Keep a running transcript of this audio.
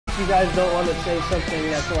you guys don't want to say something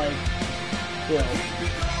that's like, you know,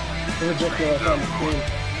 ridiculous on the screen.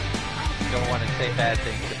 You don't want to say bad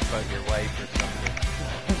things about your wife or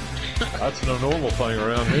something. That's no normal thing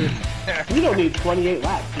around here. We don't need 28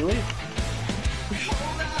 laps, do we?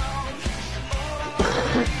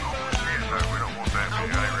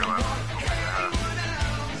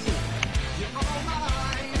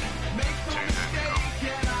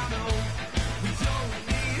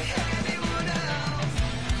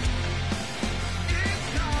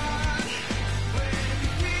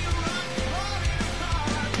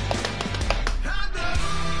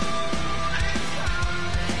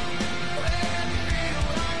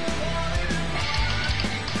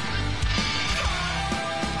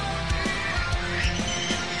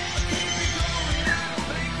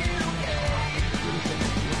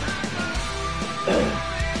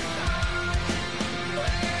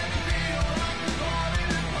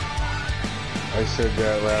 I said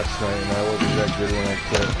that last night and I wasn't that good when I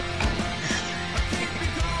quit.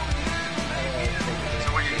 So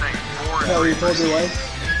what do you think? 4 and Oh, 3 you told your wife?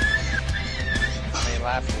 How many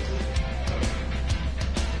laps?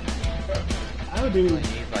 I would do You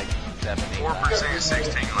need like 7, 8 laps. 4% is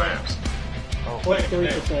 16 laps. what's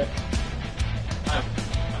 3%?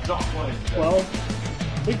 12?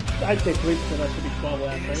 I'd say 3%, that should be 12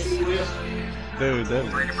 laps, right? Dude, that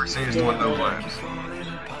 3% is 12 laps.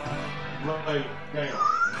 right down.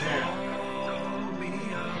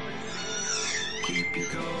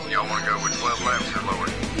 Y'all want to go with 12 laps or lower?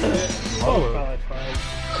 Oh, probably fine.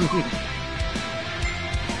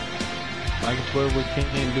 I can swear we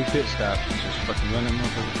can't even do pit stops. Just fucking run them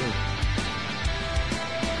motherfuckers through.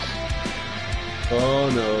 Oh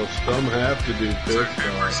no, some have to do So pit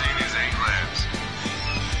 2% stops. is 8 laps.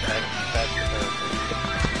 That's perfect.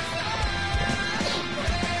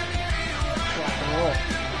 Rock and roll.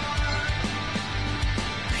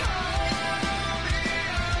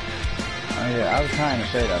 Oh yeah, I was trying to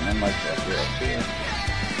say that, man, like that. Yeah.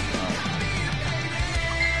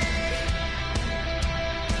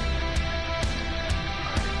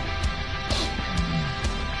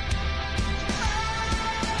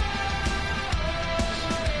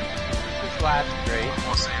 This last great.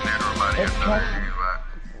 We'll see you later, everybody. After you,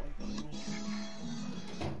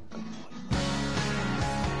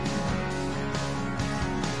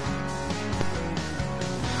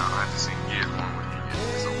 I'll have to see you get one when you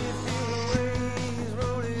get this over.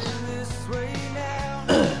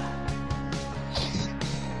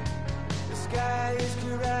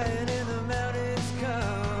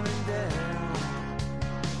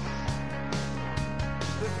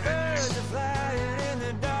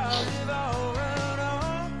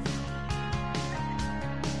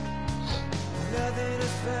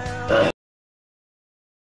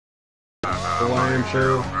 The Lion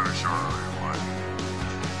Show. Really shortly, what?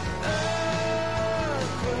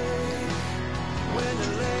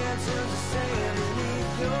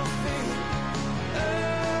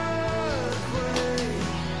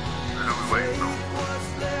 Who are we waiting on?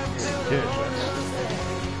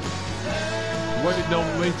 Waiting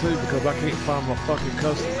on me too because I can't find my fucking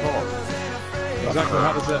custom car. Exactly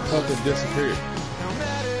how does that fucking disappear?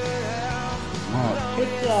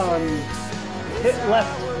 Hit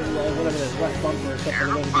left, whatever it is, left bumper or something. and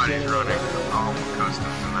then Everybody's begin running it. all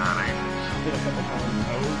customs tonight, ain't Did a couple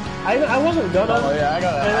times. I wasn't gonna, Oh yeah, I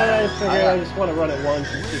got and then I figured I just want to run it once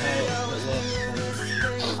and see how it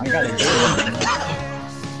looks. I got a good one.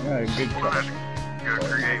 I got a good we? We'll truck. have to go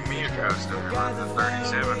create me a custom and run the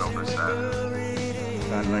 37 on this side.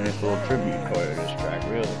 Sounds like it's a little tribute car to this track,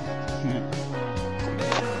 really.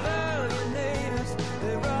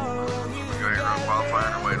 We go ahead and run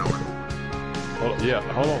qualifying or wait on it. Hold, yeah,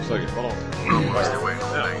 hold on a second. Hold on. No, we're still waiting on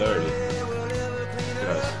Yeah, Nate. there it is.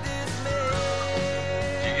 Yes.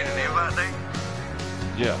 Did you get an invite, Nate?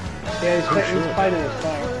 Yeah. Yeah, he's sure. fighting his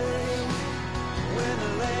fire.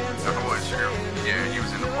 I wasn't sure. Yeah, you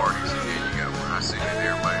was in the party, so yeah, you got one. I seen it,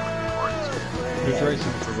 everybody with the parties. Who's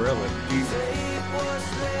racing for Relic?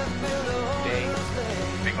 Dave.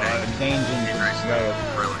 Big Nate. Dane's in He's racing Relic.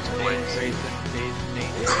 Relic's place.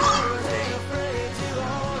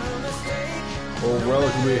 Well, Relic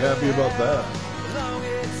will be happy about that.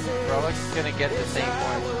 Relic's gonna get the same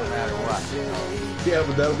points no matter what. Yeah,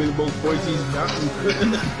 but that'll be the most points he's gotten.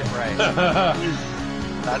 Right.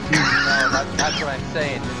 That's what I'm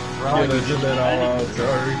saying. Yeah, Relic, they did that all out.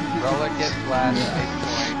 Sorry. Relic gets last place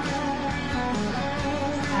point.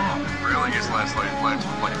 Really gets last late flags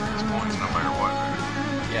for playing for his points no matter what.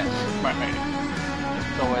 Yes.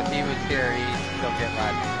 So if he was here, he'd still get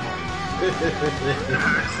last place point.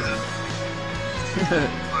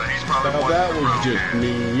 He's probably Now watching that the was just broadcast.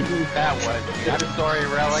 mean. That was. I'm sorry,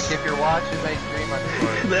 Relic, if you're watching my stream, I'm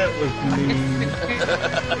sorry. That was mean.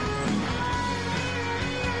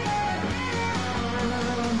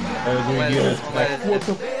 I was gonna get us back. What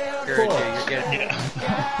the Encourage you. You're getting.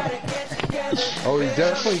 Oh, he's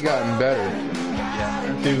definitely gotten better.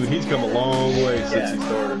 Dude, he's come a long way since he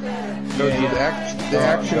started. Those are the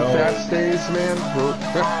action fast days, man.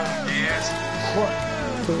 Yes.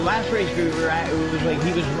 The last race we were at, it was like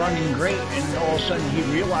he was running great, and all of a sudden he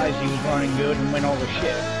realized he was running good and went all the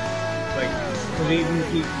shit. Like, cause he's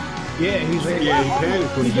like, Yeah, he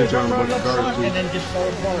panicked when he just gets on a run bunch of up front, cars, too. and then just fell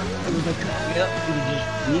apart. It was like, yep,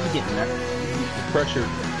 he was getting there. Pressure.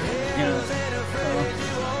 You know,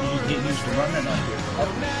 you just get used to running up here. Up,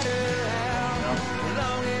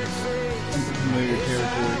 familiar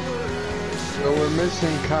territory. So we're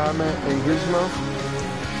missing Comet and Gizmo.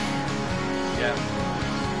 Yeah.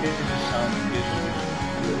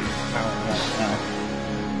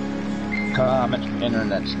 Comments,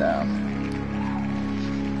 internet's down.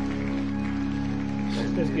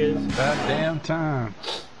 That's good. About damn time.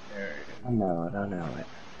 I know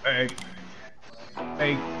it.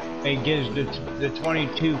 Hey, Giz, the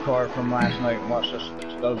 22 car from last night wants us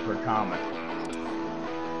stub for comment.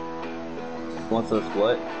 Wants us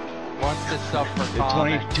what? Wants to sub for The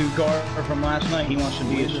comment. 22 car from last night, he wants to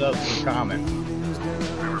be a sub for comment.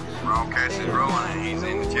 Broadcast is rolling and he's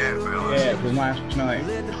in the chat, fellas. Yeah, from last night.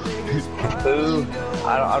 Who?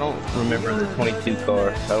 I don't remember the 22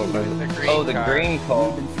 car. I don't know. The green Oh, the car. green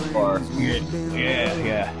car.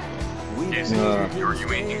 Yeah. Yes, or you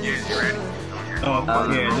ain't in yet. You ready?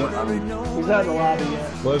 He's not in the lobby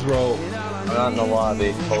yet. Let's roll. I'm not in the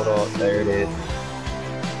lobby. Hold on. There it is.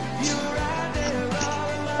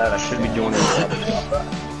 I should be joining the lobby.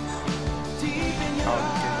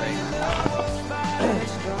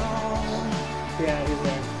 Yeah, he's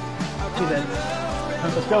there. She's in.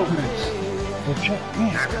 Let's go.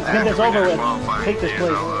 After this we over do with. qualifying, Take this then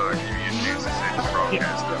place. I'll give you a chance to set the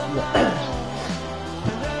broadcast up.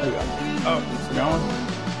 Oh, going?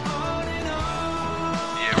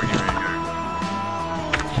 Yeah, we're getting ready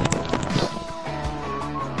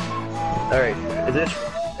to All right.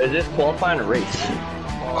 Is this qualifying a race?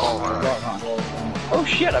 Oh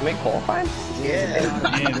shit! I made qualifying.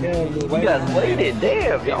 You guys waited.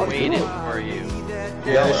 Damn, y'all Waited waited. for you.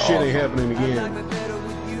 Yeah, that shit ain't happening again.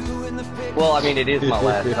 Well, I mean, it is my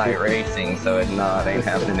last night racing, so it ain't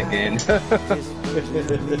happening again.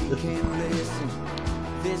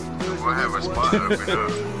 We'll have a spot open up.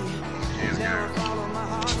 Cheers, guys.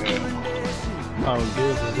 Oh,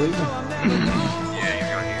 good. Is leaving. Yeah, he's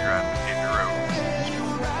gonna hit the road.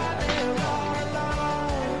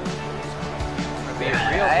 Be a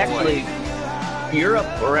real Actually, you're up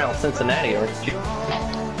around Cincinnati, aren't you?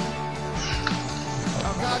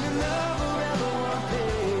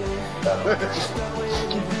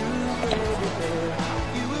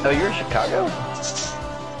 Oh, you're in Chicago?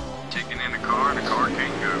 Kicking in the car and the car can't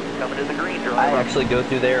go. I actually go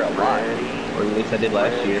through there a lot, or at least I did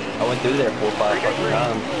last year. I went through there 4 or 5 fucking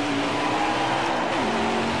times.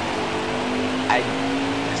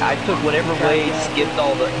 I took whatever way, skipped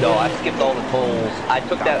all the, no, I skipped all the tolls. I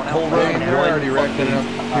took that toll road Man, you're already wrecking up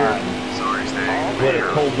here. Sorry, Steve. With a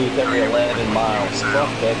toll booth every 11 miles. Fuck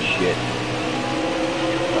that shit.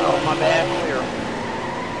 Oh, my bad.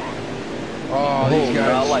 Oh, these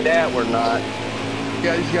Not guys. like that, we're not.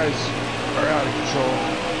 Yeah, these guys are out of control.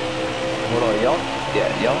 Hold on, y'all. Yeah,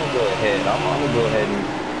 y'all go ahead. I'm gonna go ahead and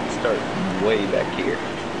start way back here.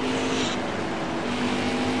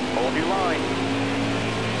 Hold your line.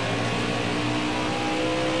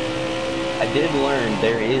 I did learn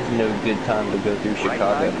there is no good time to go through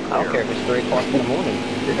Chicago. I don't care if it's 3 o'clock in the morning.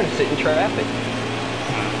 You're gonna sit in traffic.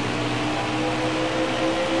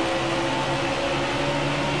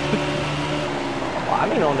 I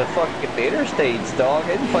mean, on the fucking interstates, dog.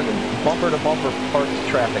 It's fucking bumper to bumper parked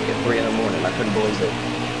traffic at 3 in the morning. I couldn't believe it.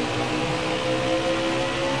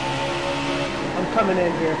 I'm coming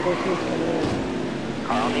in here. 14 coming in.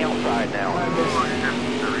 Car on the outside now. My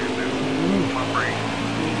bad.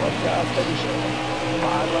 Watch out, steady shot.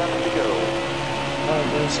 5 laps to go.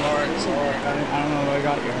 Sorry. I don't know if I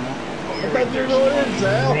got you or not. I thought you were going in,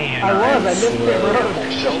 Sal. I missed it, bro.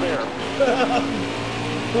 Still there.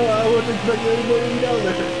 Well, I wasn't expecting anybody to be down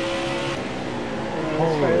there.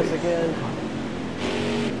 Let's try this again.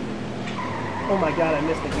 Oh my god, I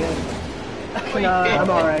missed again. Nah, I'm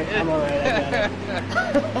alright. I got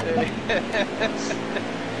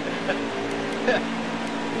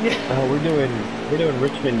it. Oh, we're doing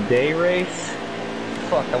Richmond day race.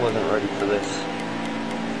 Fuck, I wasn't ready for this.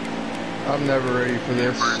 I'm never ready for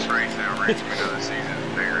this. First race at Richmond of the season is a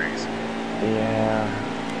big race. Yeah.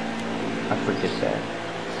 I forget that.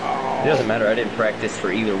 It doesn't matter, I didn't practice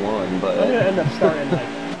for either one, but... I'm gonna end up starting like...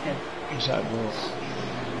 Inside rules.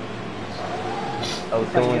 I was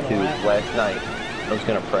going to last night. I was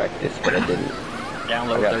gonna practice, but I didn't.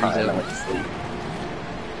 Download I got high 37. and I went to sleep.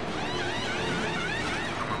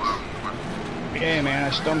 Yeah, man, I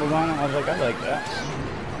stumbled on it. I was like, I like that.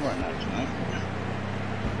 I'm running that tonight.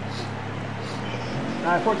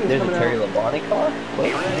 Alright, 14's There's a coming Terry out. Labonte car?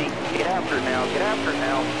 Get ready. Get after it now. Get after it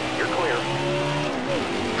now. You're clear.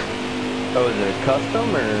 Oh, is it a custom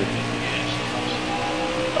or?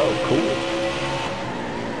 Oh, cool.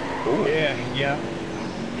 Cool. Yeah, yeah.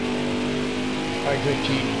 By good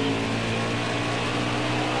team.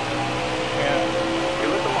 Yeah.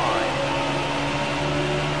 You're with the line.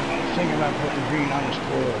 I was thinking about putting green on the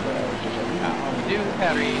spoiler, but I was just like, no. You do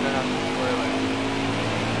have green on the spoiler.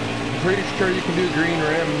 I'm pretty sure you can do green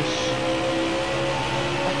rims.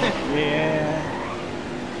 Yeah.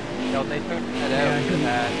 No, they took that Yeah, I out couldn't-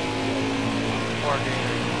 at four green.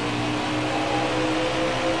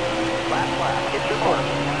 Last lap. It's your mark.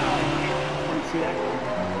 Let's see that.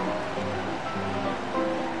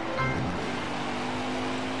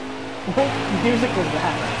 What music was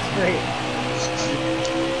that? That's great.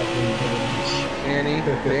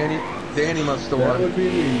 Danny must have That won. would be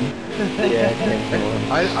me. Yeah, I think so.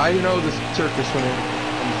 I know the circus when it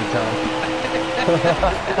comes to town.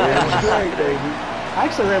 That's great, baby. I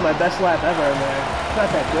actually ran my best lap ever in there. It's not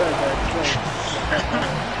that good, but it's great.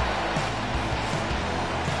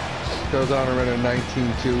 Goes on to run a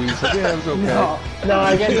 19.2. He said, yeah, it was okay. No,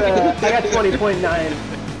 I got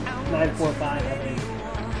 20.945, I think.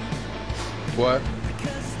 What?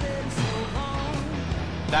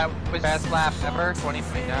 That was best lap ever,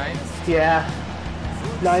 20.9. Yeah.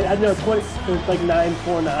 I know 20. It was like 9.49,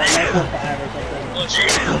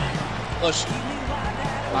 9.45 or something.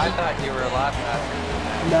 I thought you were a lot faster than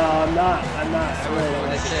that. No, I'm not. I would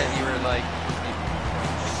have said you were like.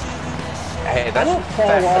 Hey, I that's don't fall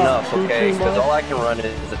fast off enough, too okay? Because much. all I can run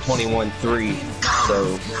is a 21.3.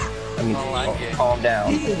 So, I mean, Oh, I get it. calm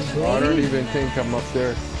down. I don't even think I'm up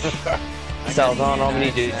there. Salzon, all we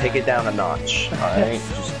need to do is take it down a notch. Alright?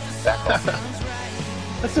 Just back off.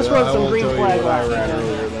 Let's just So run I some won't green tell you flag what I laps. ran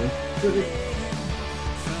earlier then.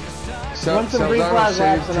 Run some green Salzano flag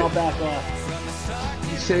laps and I'll saved, back off.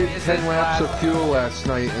 he saved 10 laps of fuel last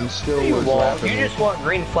night and still You was want, lapping you me. just want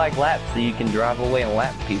green flag laps so you can drive away and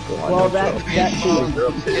lap people. I Well, know that too.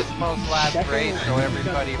 It's most lap race, so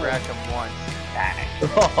everybody wreck them once.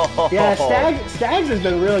 Yeah, Stags has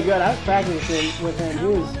been really good. I was practicing with him.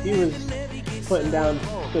 He was putting down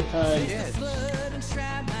good times.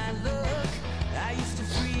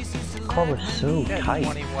 Car was so tight.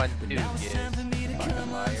 21.2 kids.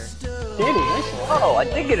 Fucking liar. Danny, nice one. Oh, I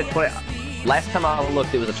did get a 20. Last time I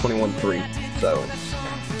looked, it was a 21.3. So.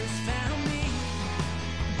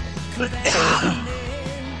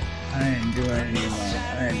 I didn't do any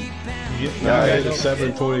I had a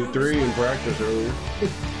 723 in practice earlier.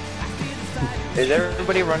 Is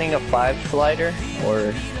everybody running a 5 slider?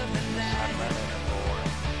 Or.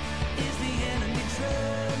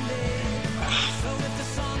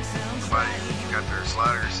 Somebody got their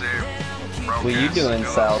slider saved. What are you doing,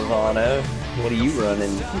 Salzano? What are you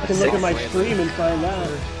running? You can look at my stream and find out.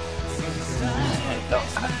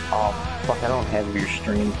 Oh, fuck, I don't have your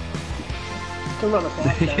stream. You can run a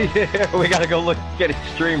fast down. Yeah, we gotta go look at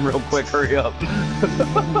his stream real quick, hurry up.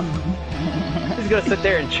 He's gonna sit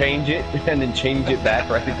there and change it, and then change it back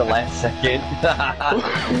right at the last second.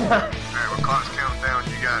 Alright, when clock's counting down,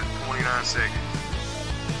 you got 29 seconds.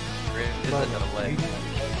 This is a delay.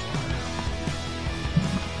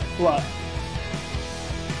 What?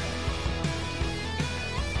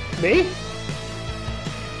 Me?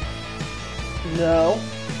 No.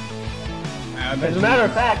 As a matter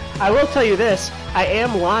of fact, I will tell you this. I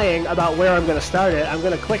am lying about where I'm going to start it. I'm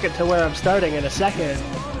going to click it to where I'm starting in a second.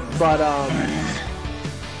 But,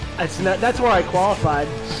 it's not, that's where I qualified.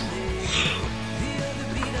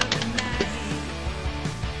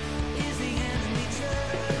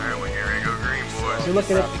 Alright, we're getting ready to go green, boys. If you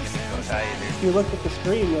look at if you look at the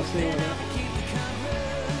screen, you'll see what happened.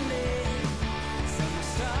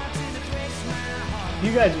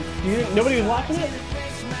 You guys, nobody was watching it?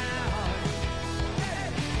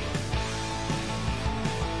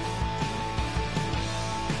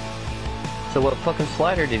 So what fucking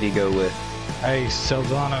slider did he go with? Hey,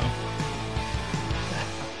 Salzano.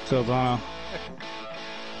 Salzano.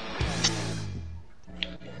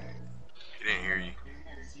 He didn't hear you.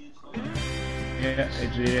 Yeah,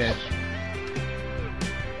 it is.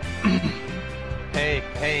 Hey,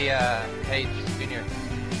 Hey, Junior.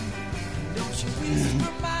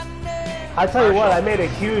 I tell you what, I made a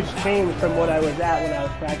huge change from what I was at when I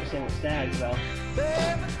was practicing with Stags, though.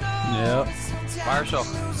 Yep. Marshall.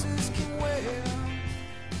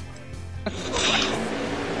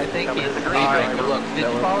 I think he's alright, but look, did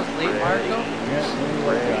you fall asleep, Marshall? Yes,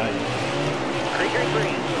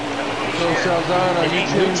 Green. So, Salzana, you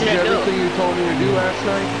changed everything you told me to do last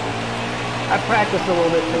night? I practiced a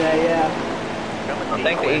little bit today, yeah. I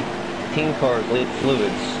think the 18 cars leak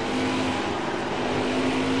fluids.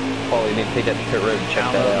 Paul, you need to take that to pit road and check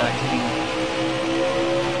that out.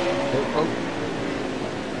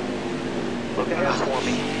 Look out for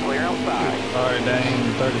me. Clear outside. Alright,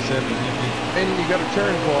 Dane, 37. And you got a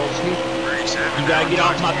turn, Kowalski. 37. You gotta get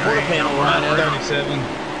off my quarter panel, Ryan. 37.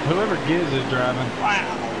 Whoever Giz is driving.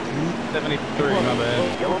 Wow. 73, my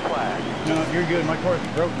bad. Yellow flag. No, you're good. My car's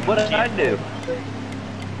broken. What did I do?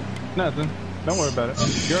 Nothing. Don't worry about it.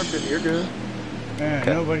 You're good. You're good. Yeah,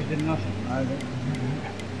 nobody did nothing.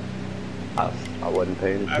 I wasn't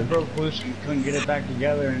paying I attention. broke loose and couldn't get it back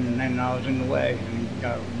together, and then I was in the way and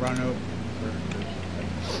got run over.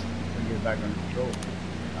 Couldn't get it back under control.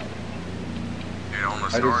 It on the I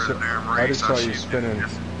start just- of the damn I race, just saw you shifted spinning. and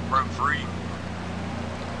just broke free.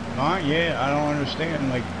 Yeah, I don't understand.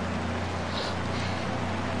 Like,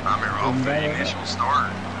 I remember off the Right. initial start,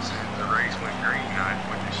 the race went green. I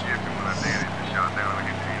went to shift, and when I did it, the shot down, I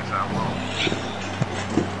hit the inside wall.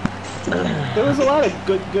 There was a lot of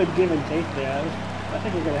good give and take there. I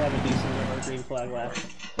think we're gonna have a decent green flag lap.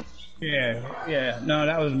 yeah. No,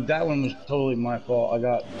 that one was totally my fault.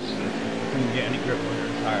 Couldn't get any grip on her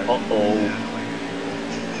tires. Uh-oh.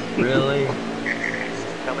 Really?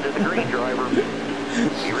 Coming to the green, driver.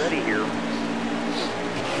 Be ready here.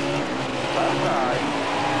 Outside.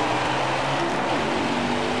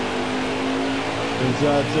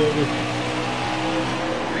 Inside 7.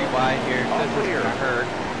 Pretty wide here. All This is clear. gonna hurt.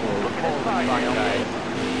 Looking inside now. Guys.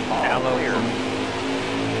 All clear.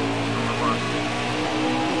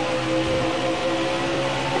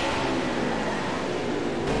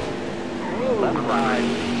 Left side.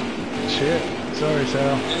 Shit. Sorry,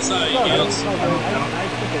 Sal. I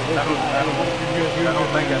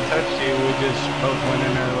don't think I touched you. We just both went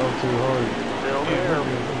in there a little too hard. Still there.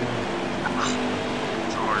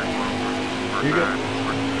 Sorry. You good?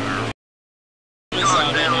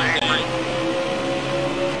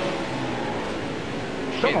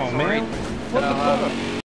 Come on, man. What the fuck?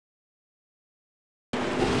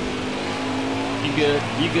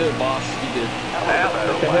 You good, boss. You good.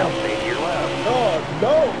 What the hell? Stay to your left. Oh,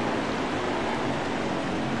 no!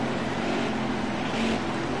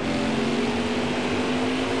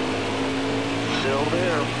 Still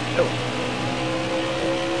there.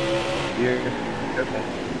 Okay.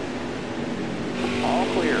 All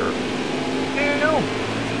clear.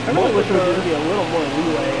 I really wish there was gonna be a little more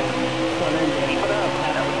leeway in front end Keep game. it up.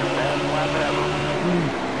 That was your best lap ever.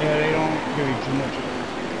 Yeah, they don't give you too much.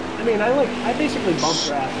 I mean, I basically bumped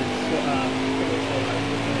her after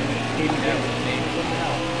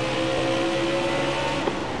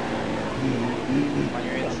On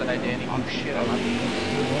your inside, Danny. I'm shit. I'm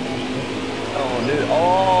Oh, dude.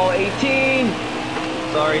 Oh, 18!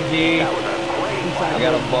 Sorry, G. That was a great I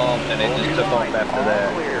got a bump and it just took off after all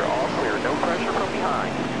that. clear, all clear. No pressure from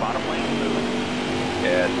behind. Bottom lane smooth.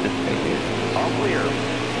 Yeah, it's just right here. All clear.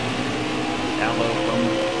 Down low from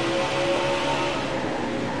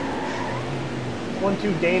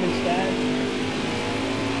 1-2 Dane and Stag.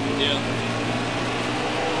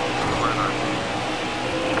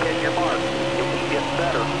 Keep hitting your mark. You'll keep getting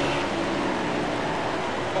better.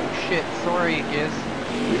 Oh shit, sorry, Giz.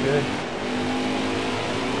 You good?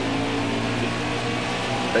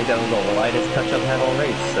 I think that was the lightest touch I've had all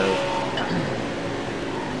race, so.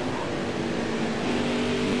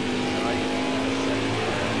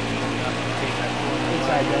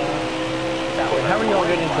 Inside Wait, how are y'all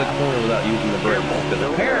getting into the corner without using the brakes? Because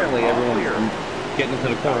apparently everyone's getting into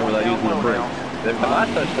the corner without using the brakes. If I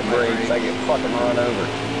touch the brakes, I get fucking run over.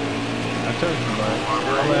 I touched the bike.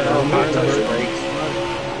 I touch the brakes.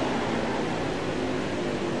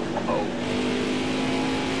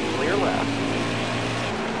 Clear left.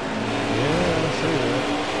 Yeah, I see that.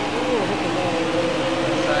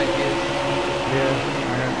 Inside, Giz. Yeah,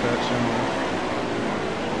 I had that somewhere.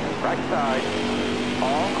 Right side.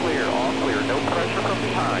 All clear, all clear. No pressure from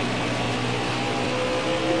behind.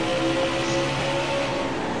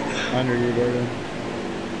 Under you, Gordon.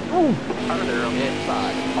 Under there on the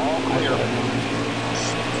inside. All clear.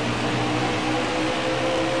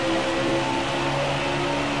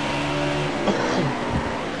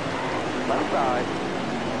 Left side.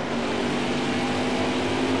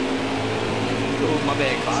 my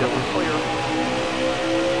bad, Silver. Clear.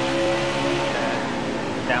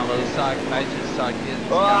 Down low. I just saw kids.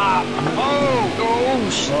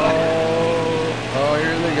 Oh,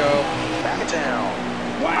 here they go. Back it down.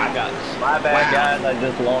 I got this. My bad, guys. I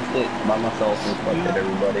just lost it by myself and fucked it,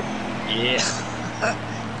 everybody. Yeah.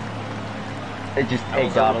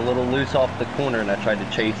 It got a little loose off the corner, and I tried to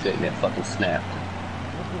chase it, and it fucking snapped.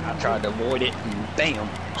 I tried to avoid it, and damn.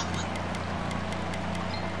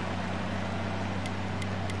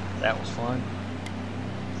 That was fun.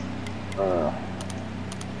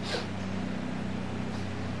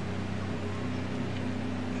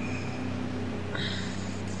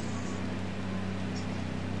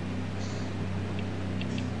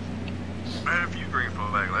 I had a few green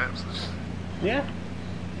flag laps. Yeah.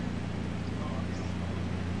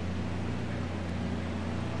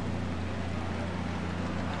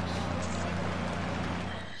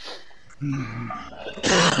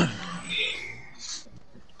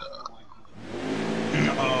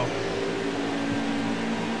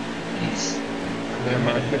 Yeah,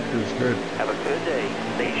 my picture's good. Have a good day.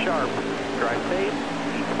 Stay sharp. Drive safe.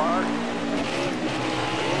 Be smart.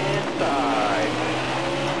 Inside.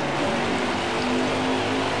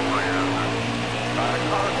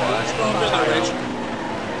 Let's go Richmond.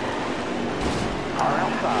 Car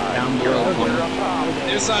outside. Down You're below. clear up top.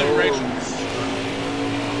 Inside Richmond.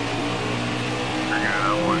 Figuring it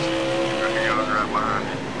out, boys. You guys right behind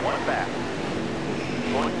you. One back.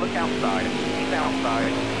 Going to look outside. He's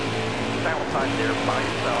outside. He's outside there by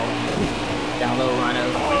himself. Down low, Rhino.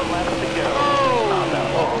 4 left to go. Not that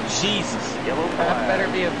Oh, long. Jesus. Yellow That flag. better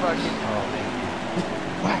be a fucking.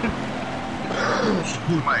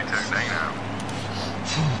 Somebody took Dane out.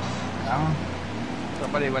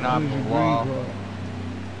 Somebody went off the wall.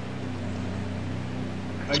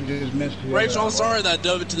 I just missed it. Rachel, I'm sorry that I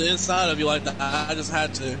dove it to the inside of you like that. I just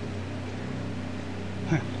had to.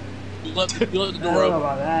 You left the I door don't know open.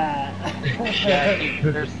 about that. Yeah,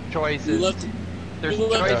 there's choices. You left, There's you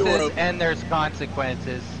left the door choices open. and there's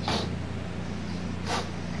consequences.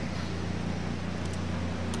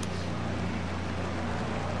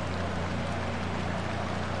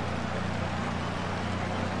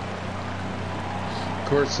 Of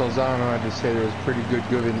course, Salzano had to say there was pretty good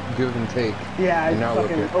give and take. Yeah, I And now look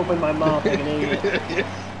fucking at- opened my mouth like an idiot.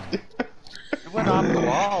 It went off the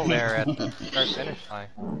wall there at the start finish line.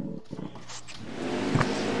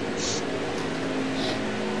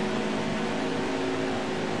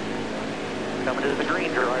 Coming to the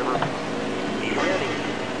green, driver. Be ready.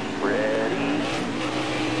 Ready.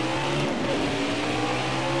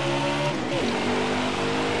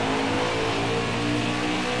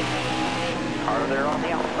 Car there on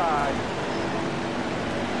the outside.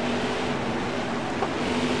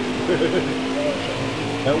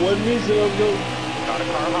 That wasn't me, so I'm going. Got a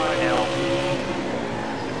car high now.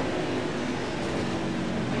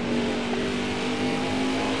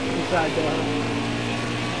 Inside door.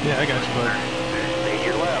 Yeah, I got you, bud. Stay to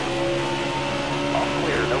your left. All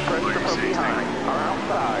clear, no pressure from behind. Car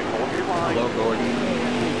outside, hold your line. Hello, Gordy.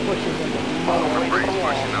 Pushes in the All the way to Brake's the wall.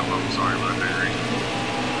 pushing up. I'm sorry about that,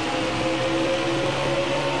 Reese.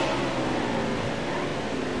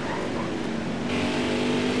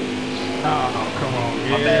 Oh, come on.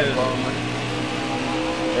 My bad, Yes. Bowman.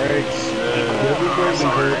 Brakes.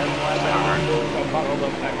 Sorry. Got buckled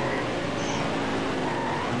up back here.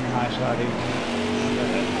 On the high side, I'm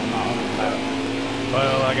not on the back.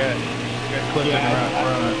 Well, I got clipped in Yeah, right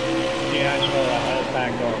front. Yeah, I saw that. I was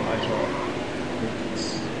backed off. I saw it.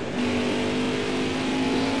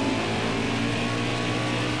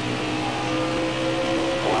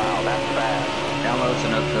 Wow, that's fast. Down low's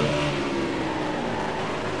an uphill.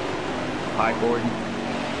 Hi, Gordon.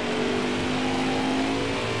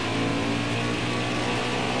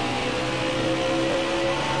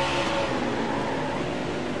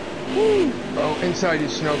 Oh, inside you,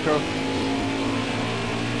 Snowco.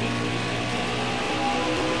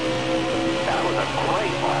 That was a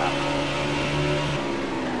great lap.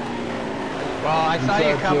 Well, I saw you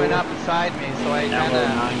Inside coming door. up beside me, so I Down kinda,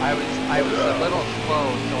 low, 9. I was a little slow,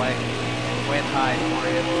 so I went high for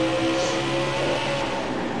you.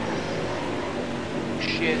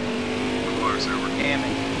 Shit, Close over. damn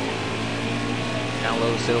it. Down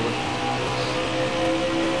low, Silver.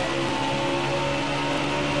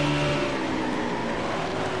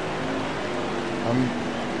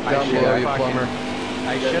 I'm I down should below have you, fucking- plumber.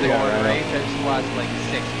 I should have Yeah, won right a race, I just lost like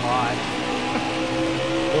 6 spots.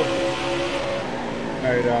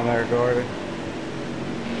 How you down there, Gordy?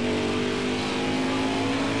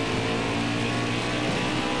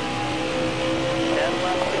 Ten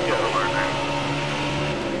left to go.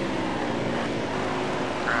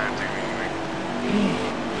 Trying to, anyway.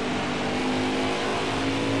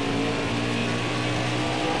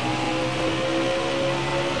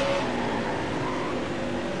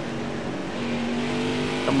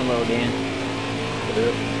 Coming low, Dan.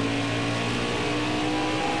 Yep.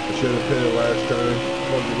 I should have pitted last time.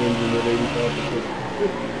 Plugged the engine at 85%.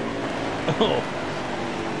 Oh.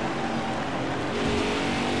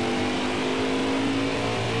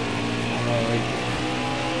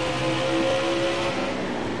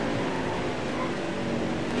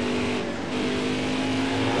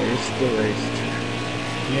 There's the race.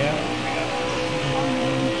 Yeah.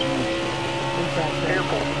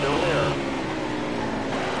 Careful, still there.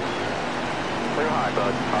 Clear high,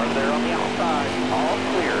 bud. Cars there on the outside. All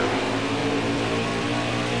clear.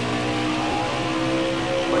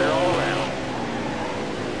 Clear all around.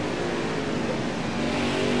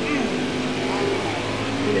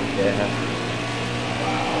 Yeah.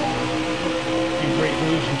 You break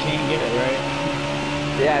loose and can't get it, right?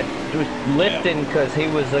 Yeah, I was lifting because he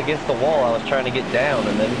was against the wall. I was trying to get down,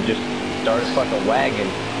 and then he just started fucking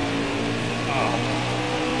wagging.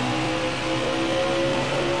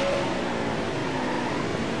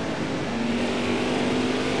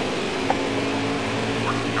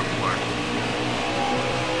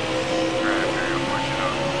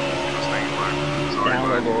 Down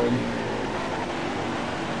low, Gordon.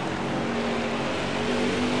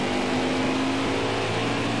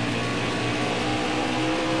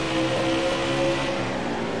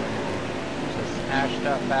 Smashed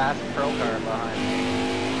up fast pro car behind me.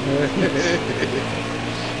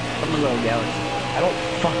 Coming low, Galaxy. I don't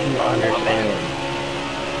fucking understand.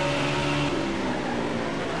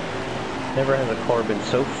 Never has a car been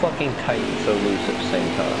so fucking tight and so loose at the same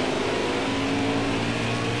time.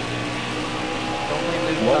 Only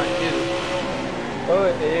loose on you. Oh,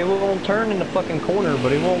 it won't turn in the fucking corner,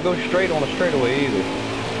 but it won't go straight on a straightaway either.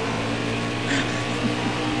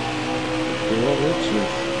 Well, Richmond.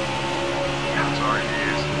 I'm sorry, he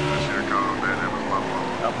is. I should have called him that. That was my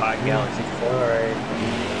fault. Up high, Galaxy. Alright.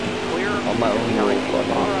 Clear. On my own little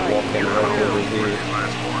fucking walking right over here.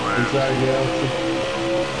 Last four laps. Inside Galaxy.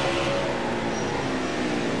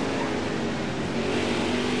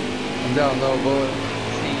 I'm down low, bullet.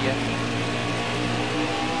 See ya.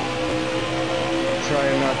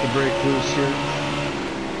 Trying not to break loose here.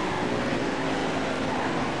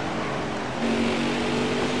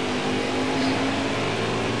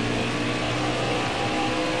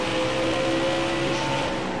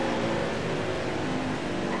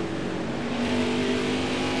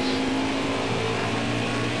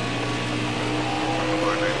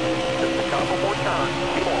 Just a couple more turns.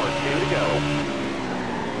 2 more. 2 to go.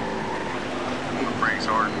 The brakes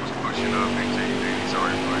hard was pushing up into you, dude.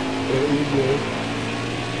 Sorry, Mike. Yeah, you good.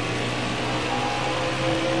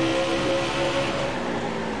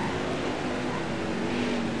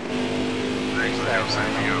 They actually helped send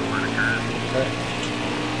me over the curve.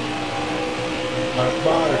 My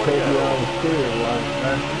father told me I was clear last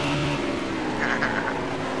night.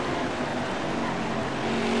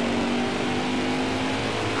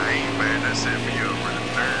 I ain't mad that sent me over the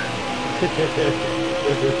third.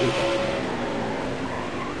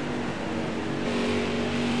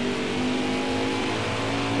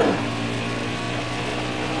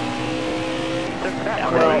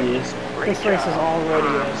 Well, this race is already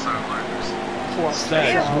a plus.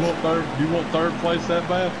 Stats, you want third place that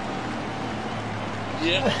bad?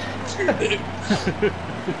 Yeah, sure do.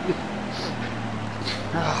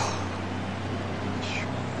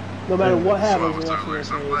 No matter what happens in the So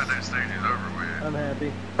rest of I'm this glad that race, stage is over with. I'm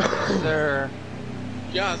happy. Sir.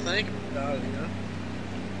 Yeah, I think about it, you know.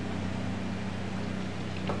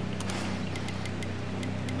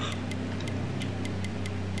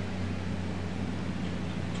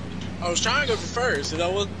 I was trying to go for first. If I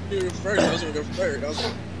wasn't going to go for first, I was going to go for third. I was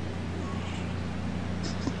like,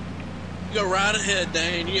 you go right ahead,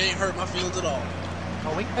 Dane. You ain't hurt my feelings at all.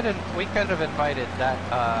 Well, we could have invited that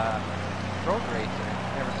road racer.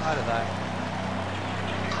 Never thought of that.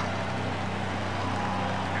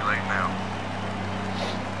 Too late now.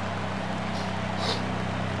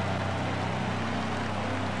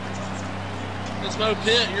 It's no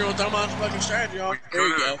pit. You're going to throw my fucking strategy off. There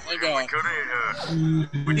you go. Thank God. We could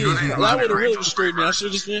have. That would have really screwed me. I should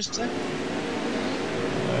have just finished second.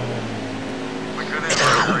 We could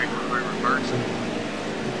have break reversing.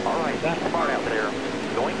 All right, smart out there.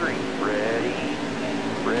 Going green. Ready.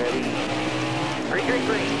 Ready. Green, green,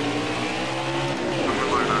 green. Coming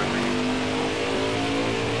low, 90.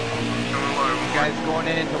 Coming low. You guys going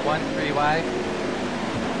into 1-3 wide?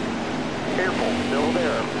 Careful, still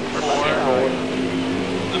there.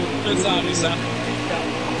 Inside, inside.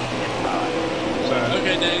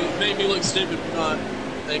 Okay, Dane, make me look stupid for not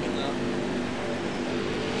taking that.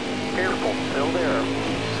 Careful, still there.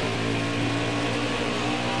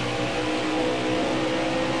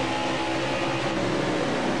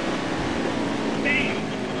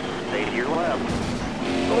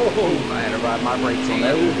 I had to ride my brakes on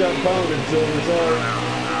I that. just got pounded, Silver, sorry.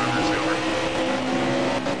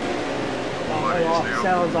 Oh,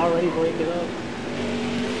 sound's already breaking up.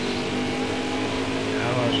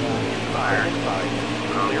 Fire, fire.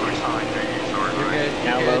 Clear behind. Sorry, You're good.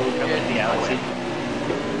 Download You're good. the Galaxy.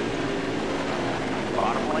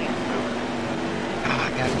 bottom lane. Ah,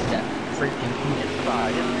 I got that freaking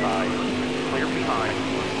Inside, inside. Clear behind.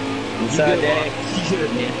 Inside, Danny. You good,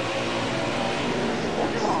 man.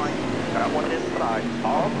 Hold your line. Got one inside.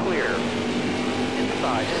 All clear.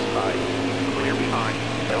 Inside, inside. Clear behind.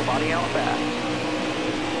 Nobody out back.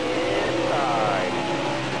 Inside.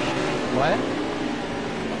 What?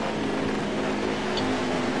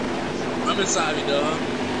 I'm inside me, dog.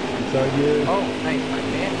 Inside you. Oh, nice, my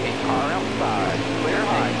man. Car outside. Clear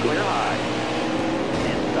high, clear high.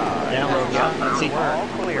 Inside. Download Galaxy. All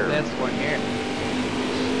clear. This one here.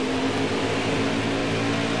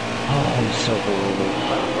 Oh, I'm so horrible.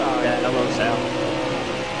 Left side. Hello, Sal.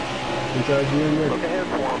 Inside you in Look there. ahead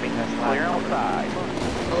for me. Clear outside.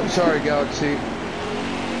 I'm sorry, Galaxy.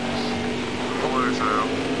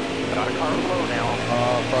 Got a car flow now.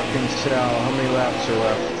 Fucking Sal. How many laps are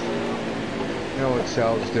left? You know what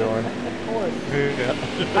Sal's doing.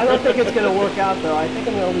 I don't think it's gonna work out though. I think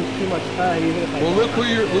I'm gonna lose too much time even if I. Well, look who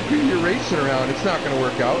you're racing around. It's not going to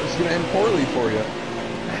work out. It's going to end poorly for you.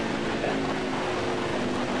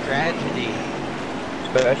 Tragedy.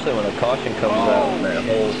 Especially when a caution comes out and that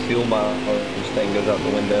whole fuel mileage thing goes out the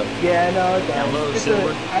window. Yeah, no, it does. Hello, It's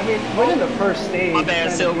Silver. I mean, winning the first stage My bad, kind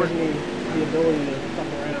of Silver. gives me the ability to fuck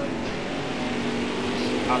around.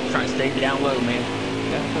 I'm trying to stay down low, man.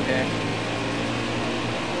 That's okay.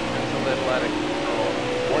 That's a little out of control.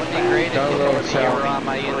 Wouldn't be great if Down low, you Sal. were on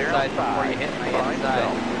my inside before you hit my inside.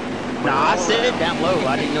 Nah, I said it down low.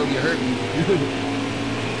 I didn't know you heard me.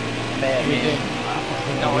 Bad, man.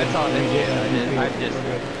 No, it's on this end. I'm just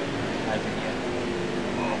having you.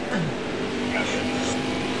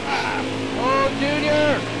 Oh,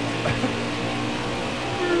 Junior!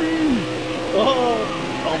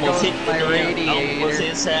 Oh, almost hit my radiator. Almost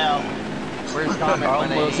hit Sal. Where's Comet when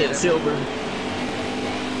I Almost need hit him? Silver.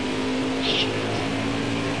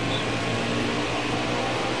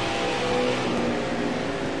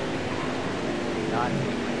 Not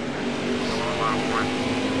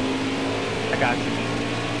I got you.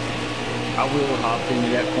 I will hop into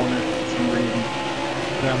that corner for some reason.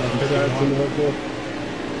 Inside to Liverpool.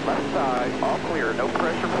 Left side. All clear. No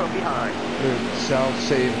pressure from behind. Dude, Sal's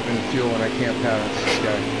saving fuel and I can't pass this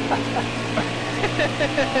guy.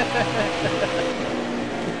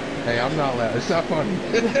 Hey, I'm not loud. It's not funny.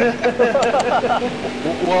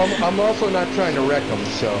 Well, I'm also not trying to wreck him,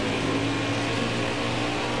 so.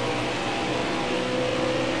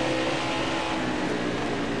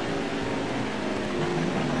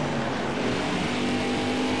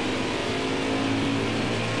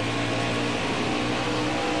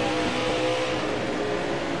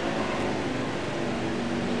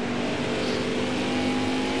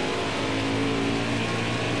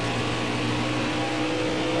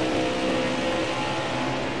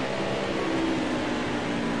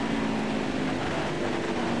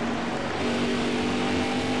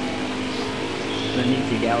 Underneath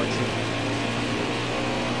the Galaxy.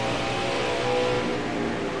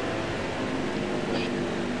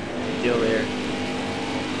 Still there.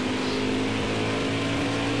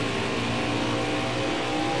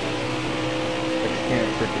 I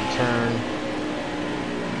can't freaking turn.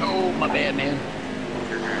 Oh, my bad, man.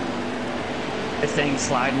 This thing's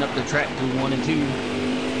sliding up the track through 1 and 2.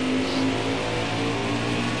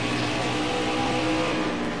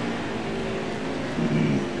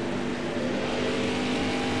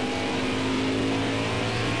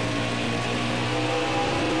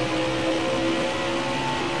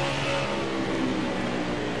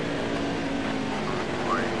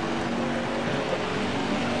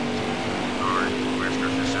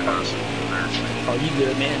 Oh, you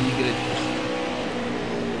good, man? You good?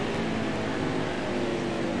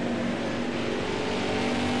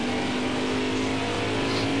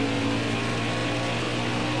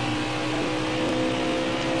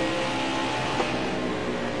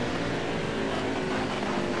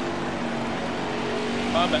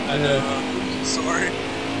 My bad. Sorry.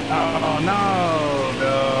 Oh no,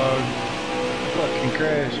 dog. Fucking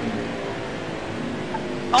crashing.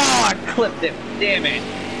 Oh, I clipped it. Damn it.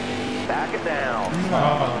 Back it down.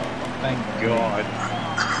 Oh, thank God.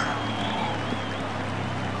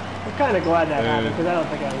 I'm kind of glad that happened because I don't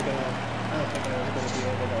think I was gonna be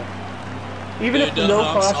able to. Even if Dude, no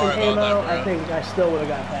I'm caution sorry came about out, that, I bro. think I still would have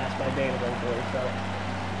got past by Dana eventually. So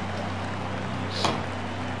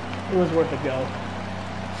it was worth a go.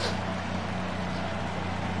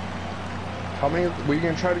 How many? Were you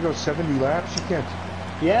gonna try to go 70 laps? You can't.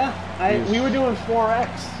 Yeah, we were doing 4X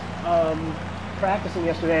practicing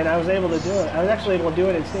yesterday, and I was able to do it. I was actually able to do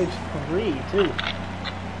it in stage 3 too.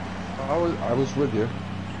 I was with you.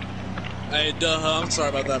 Hey, duh, I'm sorry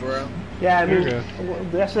about that, bro. Yeah, I mean,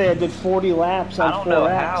 yesterday I did 40 laps on 4X. I don't know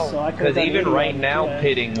how, so I because even right now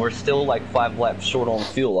pitting, we're still like 5 laps short on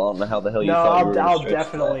fuel. I don't know how the hell you thought you were going to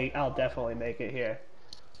stretch that. I'll definitely make it here.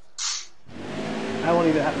 I won't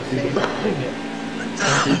even have to save it.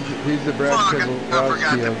 He's the Brad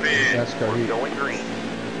Keselowski of NASCAR Heat. Going green.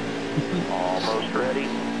 Almost ready.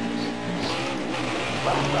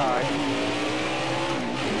 Left side.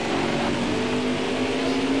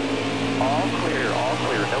 All clear, all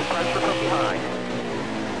clear. No pressure from behind.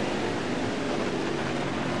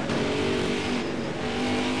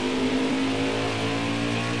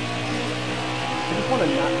 I just want to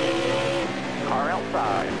not get hit. Car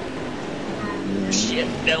outside. Shit,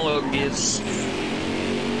 that look is.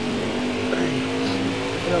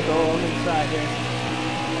 It'll go on inside here.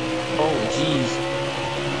 Oh, jeez.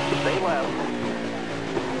 Stay left.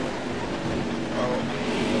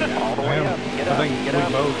 All the way up. Get up. I think we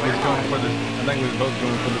both was going for the. I think we was both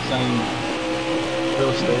going for the same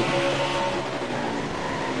real estate.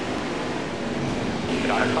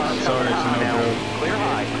 Sorry, it's no joke. Clear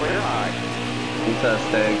high, clear high. What's that,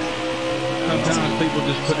 Stags? Sometimes people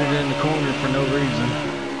just put it in the corner for no reason.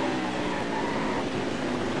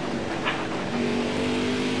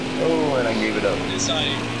 Oh, and I gave it up. This how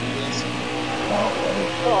you.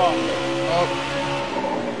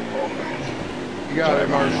 You got it,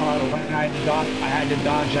 Marshall. I had to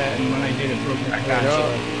dodge that, and when I did it, broke my back.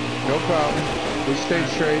 No problem. We stayed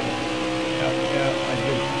straight. Yeah, I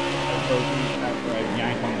did. I broke after I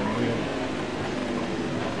yanked on the wheel.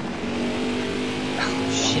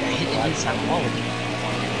 Shit, I hit the inside wall again.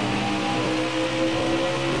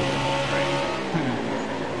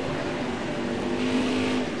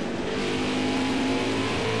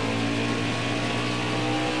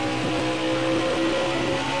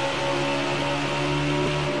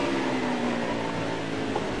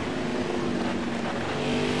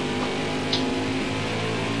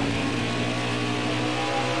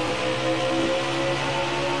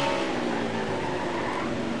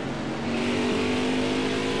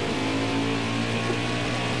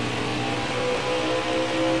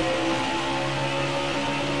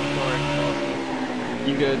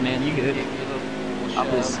 You good, man? You good?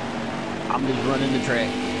 I'm just running the track.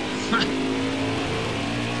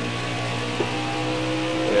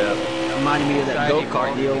 Yeah. Reminded me of that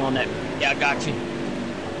go-kart deal on that. Yeah, I got you.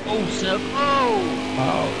 Oh, snap.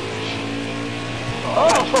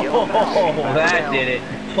 Oh, that did it.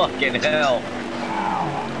 Fucking hell.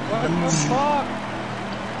 What the fuck?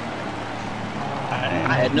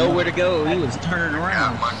 I had nowhere to go. He was turning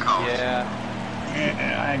around. Yeah.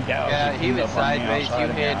 Yeah, he was sideways. You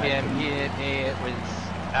hit him. He hit me. It was.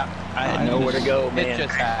 I had nowhere to go, man. It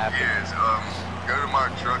just happened. Yes, go to my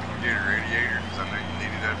truck and get a radiator, because I know you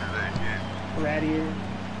need it after that shit. Radiator.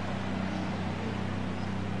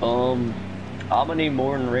 I'm gonna need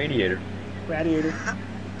more than a radiator. Radiator.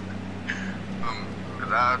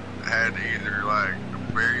 Because I had either, like,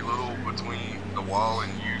 very little between the wall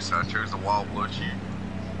and you, so I chose the wall plus you.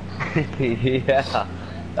 Yeah.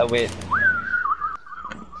 I went.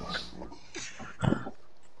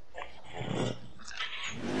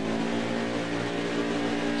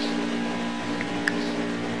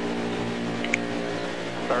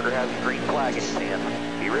 Starter has a green flag in his hand.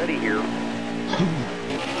 Be ready here.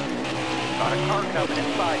 Got a car coming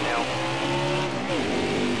inside now.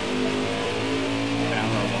 Down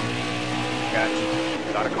low one. Gotcha.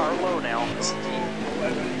 Got a car low now.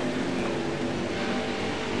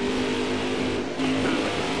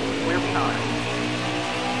 Clear behind.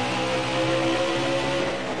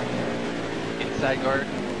 Inside guard.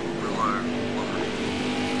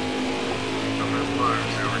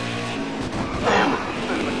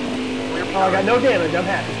 Oh, I got no damage. I'm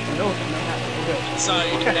happy. I'm happy. I'm good. Inside,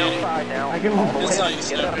 you can Outside now. I can Inside, you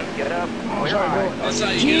Get up, stupid. get up. Clear high.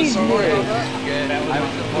 Inside, you get sorry. Good. I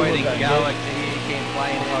was avoiding Galaxy. He came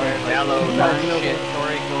flying in there. Hello, Shit.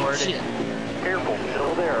 Tori ignored it. Careful,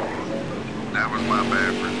 still there. That was my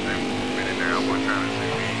bad for being in there. I wasn't trying to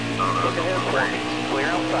see me. Look ahead for me. Clear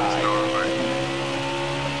outside.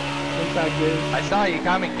 Inside good. I saw you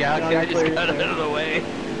coming, Galaxy. I just got out of the way.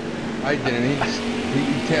 I didn't. He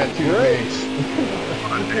tattooed me.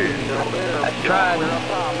 I tried.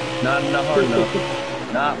 Not enough hard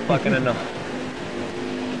enough. Not fucking enough.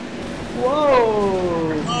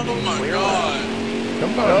 Whoa! Oh my god.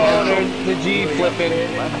 Come on. Oh, there's the G flipping.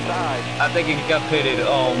 Left side. I think he got pitted.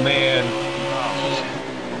 Oh, man.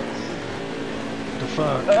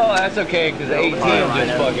 fuck? Oh, that's okay, because 18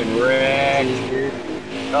 just fucking wrecked.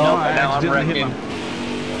 Oh, No, I now I'm accidentally hit wrecking.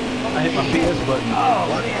 I hit my PS button. Oh,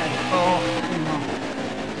 man. Oh.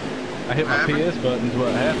 I hit my PS button's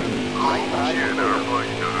what happened. Oh shit, no, fuck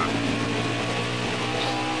you done.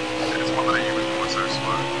 That's why you was going so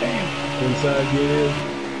slow. Damn. Inside, get in.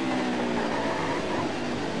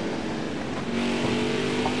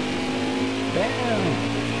 Damn.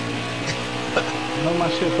 I know my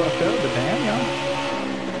shit fucked up, but damn, y'all.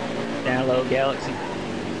 Down low, Galaxy.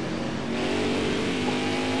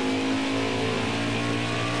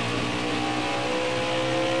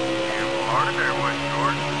 Hard there, what,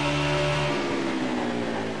 Jordan?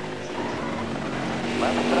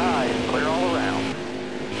 Left side, clear all around.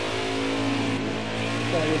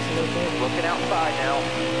 Looking outside now.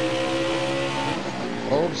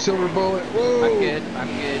 Oh, silver bullet. Whoa. I'm good. I'm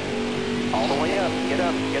good. All the way up. Get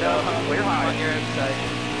up. Get up. Clear high. On your outside.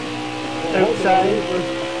 Outside.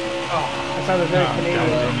 That sounded very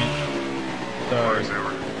Canadian. Sorry.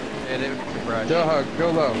 Yeah, they were surprised. Doug,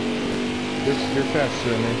 go low. You're faster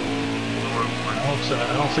than me. I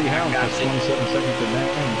don't see how it's 27 seconds to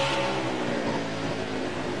damage.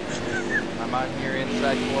 I'm on your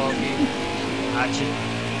inside walkie. Gotcha.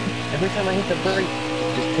 Every time I hit the brake,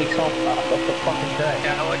 it just takes off the fucking track.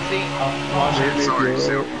 Galaxy. Sorry,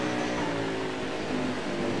 Sil.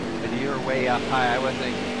 But you were way up high. I wasn't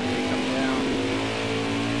going to come down.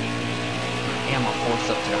 Damn, I'm forced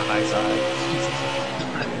up to the high side.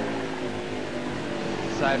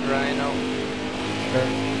 Side Rhino.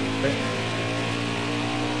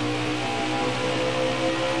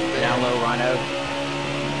 Down low, Rhino.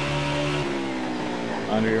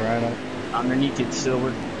 Under your Rhino. Underneath it,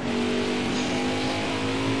 Silver.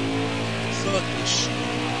 Fuck this shit.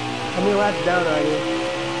 How many laps down are you?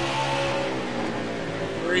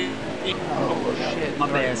 3. Oh, shit. My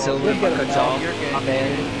bad, Silver. You're good. My cuts off. You're good. My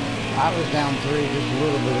bad. I was down 3 just a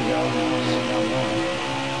little bit ago. Now I'm only down 1.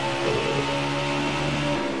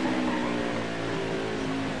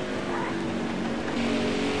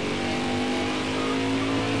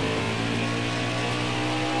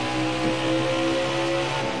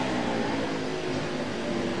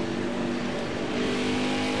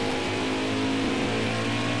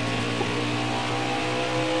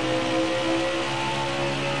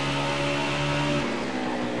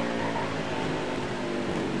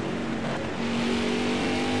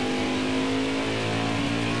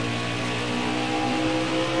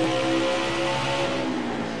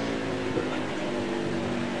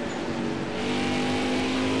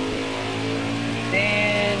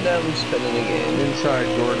 And I'm spinning again. Inside,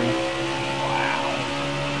 Gordon.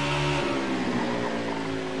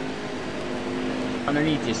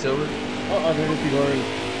 Underneath you, Silver. Oh, underneath you, Gordon.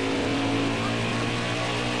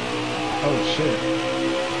 Oh shit.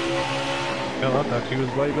 Hell, I thought you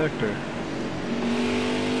was way back there.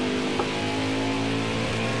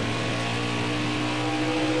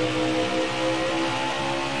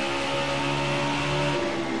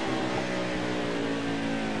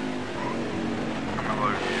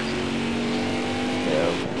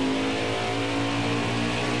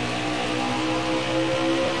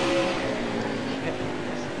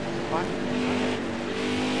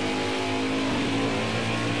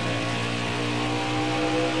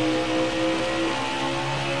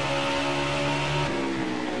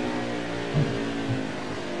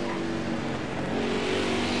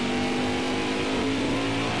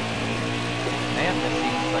 Man, this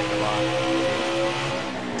seems like a lot.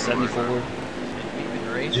 74. We've been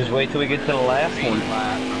racing. Just wait till we get to the last one. I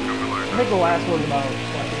think the last one's about,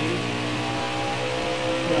 what, 80?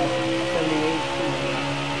 Yeah, 78.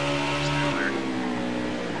 Still there.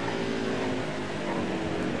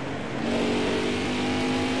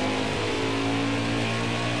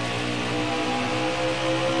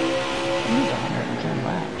 He's 110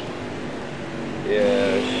 laps.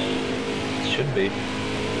 Yeah, should be.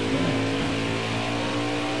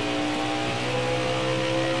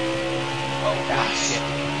 Oh, shit.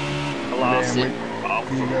 I lost Man, it. Oh,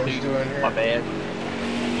 you guys doing here? my bad.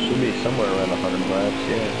 Should be somewhere around 100 laps,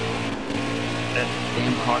 yeah. That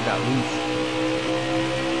damn car got loose.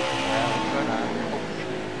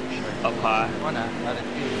 Up high. Why not? Let it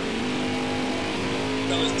be.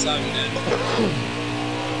 That was time it ended.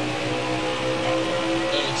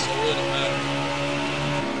 So it wouldn't matter.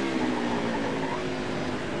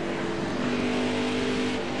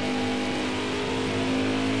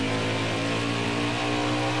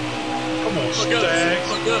 Come on, I'm a Stags.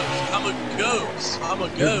 ghost. I'm a ghost. I'm a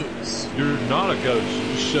ghost. You're not a ghost.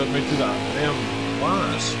 You shoved me through the damn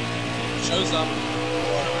line. Shows up.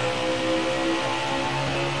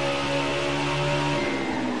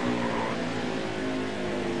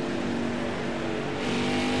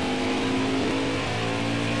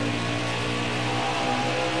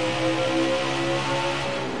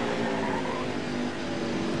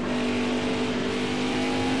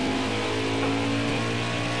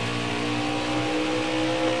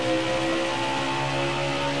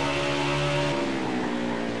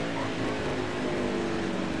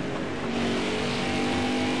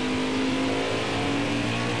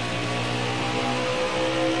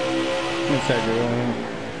 that girl.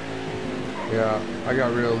 Yeah, I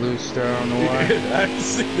got real loose there. I don't know why. I can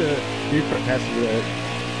see that. You has to do that.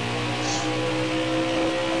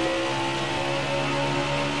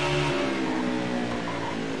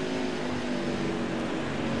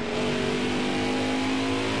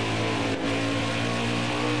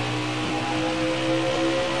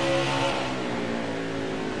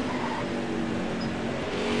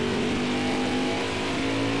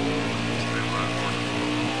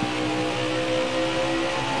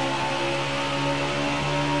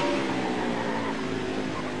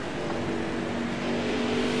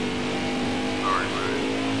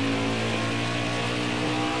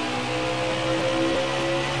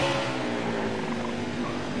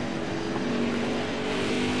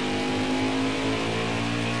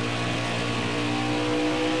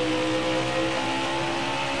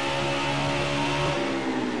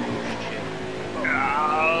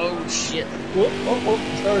 Oh shit.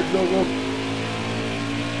 Sorry, go.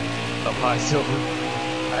 Up high, Silver.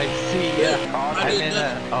 I see ya. Yeah, I I'm did in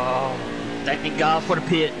that. a. Oh. Thank God for the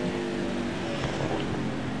pit.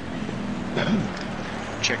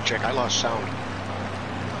 Check. I lost sound.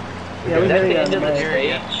 Yeah, we That's hear the you on end the of the mic.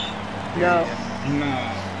 stage. No. Nah.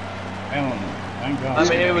 Hell no. Thank God. I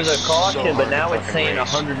mean, it was a So caution, but hard to now it's fucking saying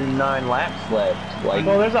race. 109 laps left. Like,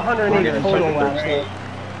 Well, there's 108 total 107%. laps left.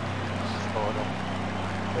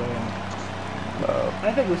 I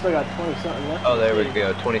think we still got 20 something left. Oh, there we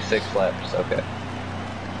go. 26 laps. Okay.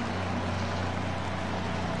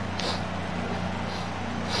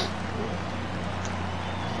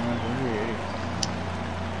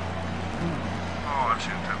 Oh, I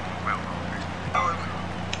shouldn't have my belt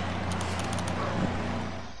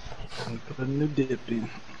on. Put a new dip in.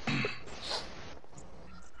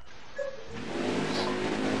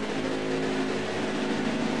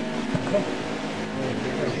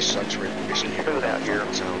 It really sucks racing here. Smooth out here.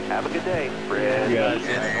 Sound. Have a good day, Fred. Yeah, it's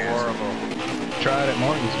horrible. Try it at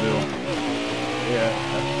Martinsville. Yeah.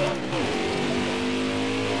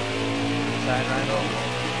 Sign right over.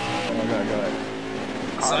 I got it.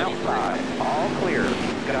 Car outside. All clear.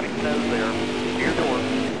 Got his nose there. Your door.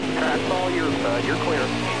 Track's all yours, bud. You're clear.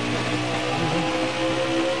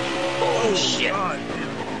 Oh shit.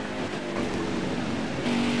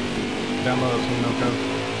 Download some no code.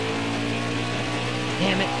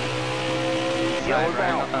 Damn it. Yellow's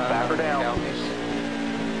out. Back her down.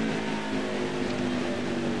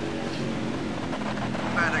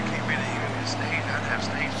 Man, I came in even in state. I'd have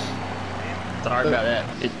state. Sorry about that.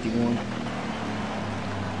 51.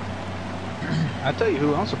 I tell you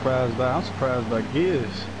who I'm surprised by. I'm surprised by Giz.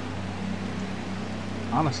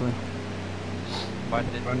 Honestly. What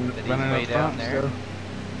did he Running way up down front there? stuff.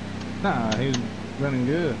 Nah, he was running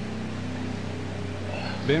good.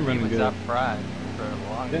 Been He running was good. up front for the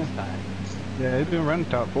longest time. Yeah, he's been running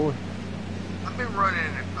top 4. I've been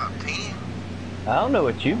running at top 10. I don't know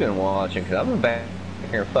what you've been watching, because I've been back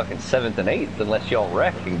here fucking 7th and 8th, unless y'all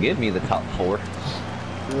wreck and give me the top 4.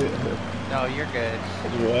 No, you're good.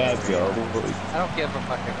 Yeah, go. I don't give a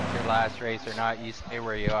fuck if it's your last race or not. You stay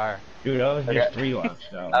where you are. Dude, I was just 3 laps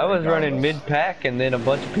down. I was running mid-pack, and then a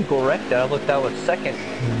bunch of people wrecked. I looked, I was 2nd,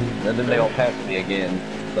 and then they all passed me again,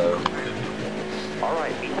 so... All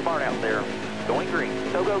right, be smart out there. Going green.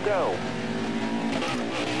 Go, go, go.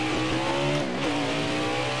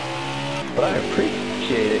 But I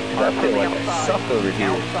appreciate it, because I feel like I suck over here.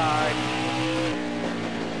 Outside.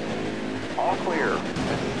 All clear.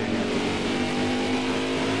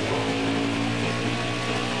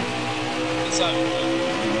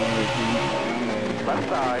 Left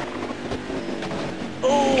side.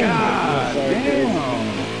 Oh, God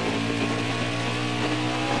damn.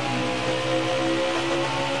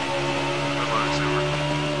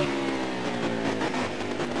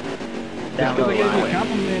 Just because I gave you a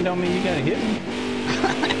compliment don't mean you gotta hit me.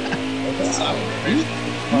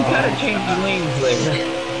 You gotta change the lanes later.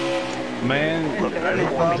 Man,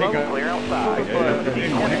 Clear outside.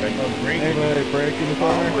 everybody break in the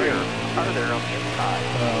corner. Clear. Under there on the inside.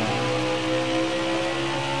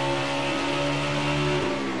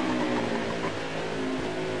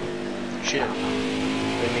 Shit.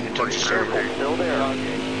 Didn't mean to touch the Careful. server. Still there.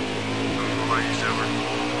 What about you, Silver?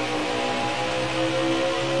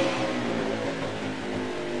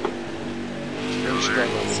 Really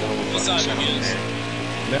struggling with all the What fucking side sound. you is?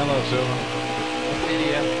 Download Silver.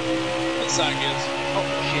 Video. What side is? Oh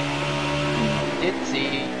shit. Itsy.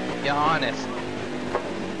 Be honest.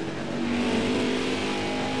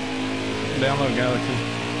 Download Galaxy.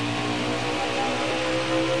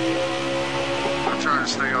 I'm trying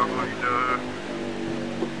to stay off what he does.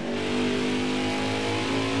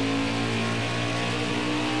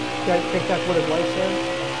 I think that's what his wife said.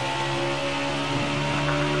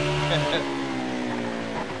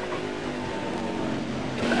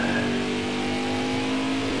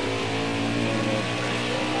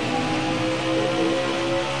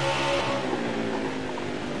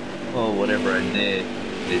 Oh, whatever I did,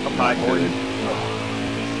 it's Hi, not boy. good.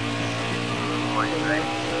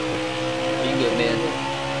 You good, man?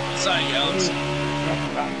 Sorry, Alex. A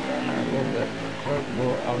little bit.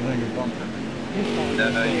 Well, I was in your bumper.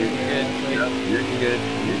 No, you're good. Yep, you're good.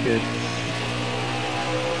 You're good.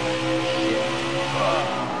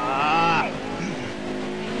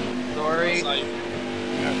 Sorry. Sorry.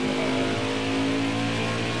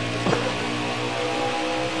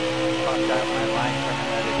 Fucked out my line coming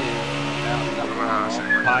out of his.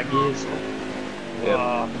 High gears. Yep.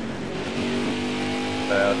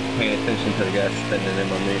 I was paying attention to the guy spinning in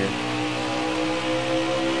my mirror.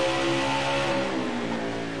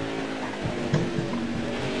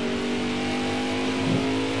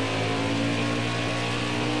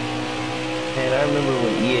 Man, I remember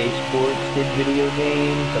when EA Sports did video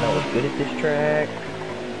games and I was good at this track.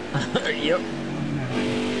 Yep.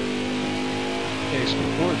 Hey,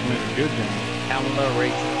 Sports made a good game. Alamo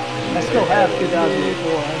Racing. I still have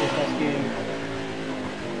 2004. I had the best game.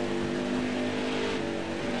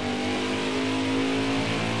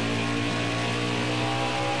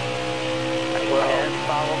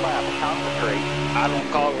 Follow lap, concentrate. I don't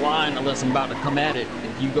call the line unless I'm about to come at it.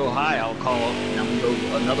 If you go high, I'll call it, and I'm gonna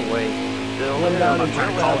go another way. Still One there. down I'm and trying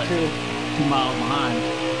two to call out it too. 2 miles behind.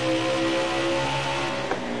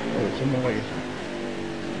 Oh, somebody.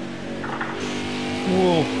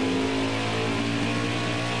 Whoa.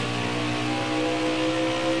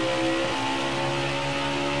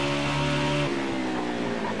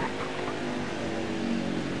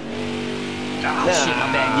 Oh shit, my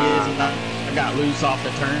bad, Giz. I got loose off the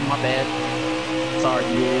turn, my bad. Sorry,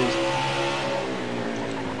 Giz.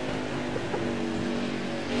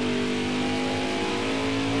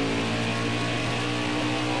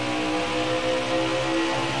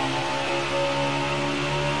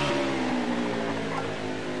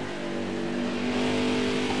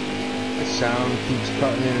 The sound keeps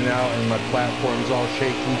cutting in and out and my platform's all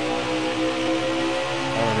shaky.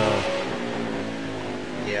 I don't know.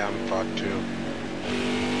 Yeah, I'm fucked too.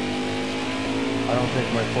 I don't think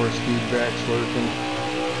my force feedback's working.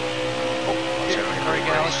 Sorry,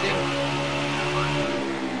 Galaxy.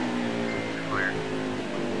 Clear.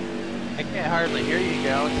 I can't hardly hear you,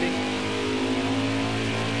 Galaxy.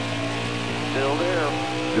 Still there.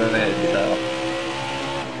 Go ahead, Sal.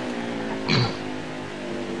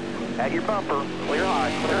 At your bumper. Clear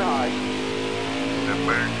high, clear high. Is that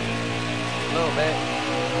better? A little bit.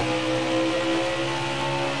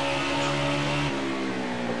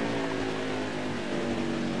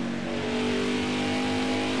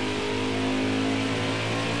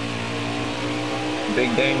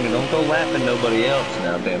 Big dang, don't go lapping nobody else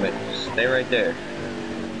now, damn it. Just stay right there.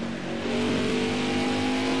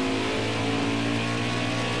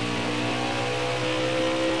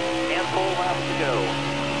 And full laps to go.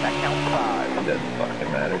 That counts 5. It doesn't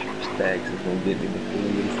fucking matter. Stags is gonna get me before we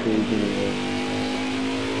get a stage anyway.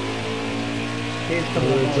 Game's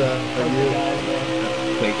coming up.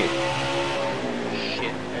 Take it.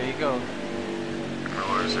 Shit, there you go.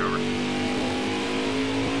 Oh, it's over.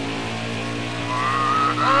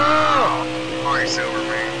 Oh! Alright, Silver,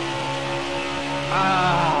 man.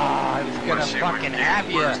 Ah, I was gonna Shit, fucking when have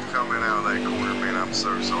you you. first coming out of that corner, man, I'm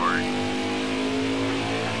so sorry.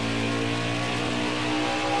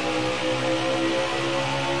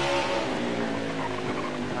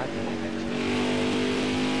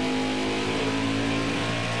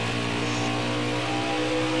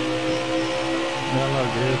 Hello,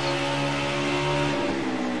 Giz.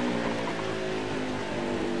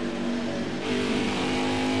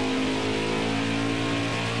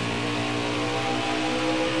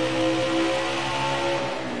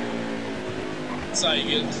 Sorry,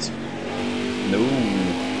 Giz. No.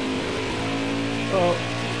 Oh,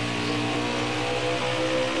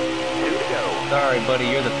 2 to go. Sorry, buddy,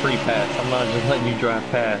 you're the free pass. I'm not just letting you drive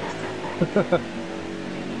past.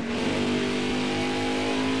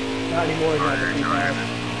 not anymore. Not Alright, too trying fast. to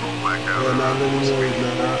go back out. Yeah, not anymore,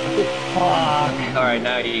 Fuck. Alright,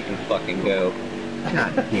 now you can fucking go.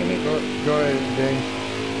 God damn it. Go ahead, Ding.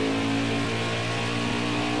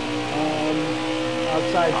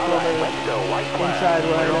 Outside All right, corner. let's go. White flag. Inside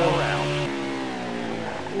Clear all right around.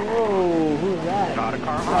 Whoa, who's that? Got a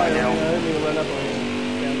car Sorry, behind I you. didn't mean to run up on you.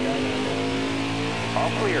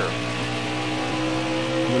 All clear.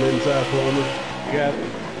 Coming inside, Plumber. You got it.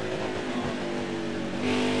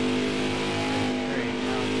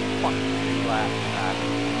 Fucking 3 laps.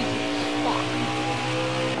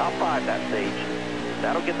 Top 5 that stage.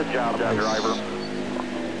 That'll get the job done, driver.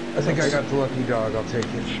 I think I got the lucky dog. I'll take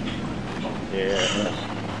it. Yeah.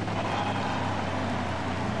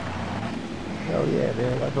 Oh yeah,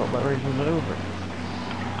 man. I thought my race was over.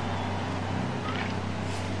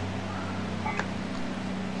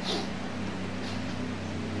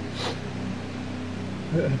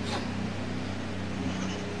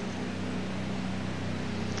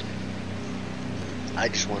 I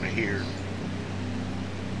just want to hear.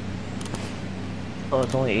 Oh,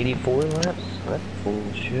 it's only 84 laps? That's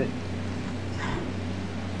bullshit.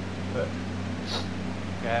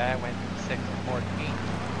 Yeah, I went 6:14.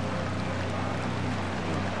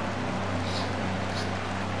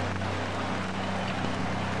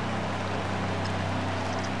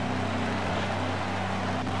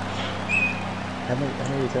 How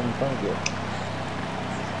many is 75 yet?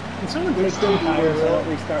 Can someone take some tires out?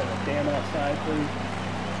 Restart the damn outside, please.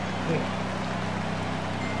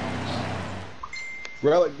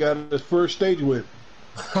 Relic got his first stage win.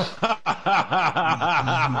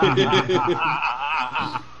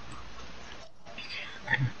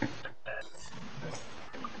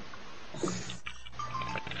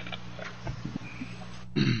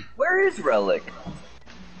 Where is Relic?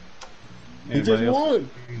 He just won.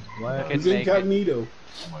 He's incognito.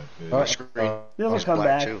 He doesn't come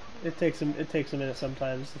back. It takes him. It takes a minute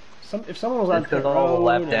sometimes. If someone was on pit road, all the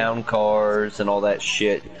lap down cars and all that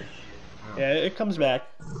shit. Yeah, it comes back.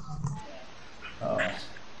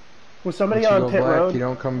 Was somebody Once you on go pit black, road? you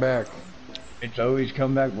don't come back. It's always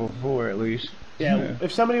come back before, at least. Yeah,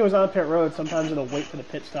 if somebody was on pit road, sometimes it'll wait for the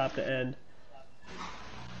pit stop to end.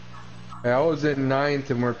 I was in 9th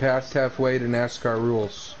and we're past halfway to NASCAR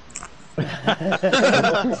rules.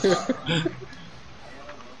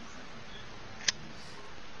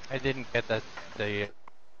 I didn't get the stage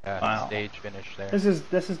finish there. This is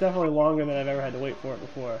definitely longer than I've ever had to wait for it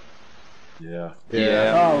before. Yeah.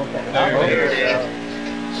 Yeah. Oh, okay. There it is.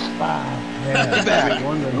 Wow. Yeah. We back.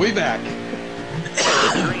 We back.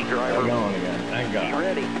 Green driver. Going again. Thank God.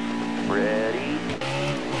 Ready. Ready.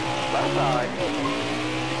 Left side.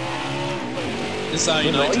 This side,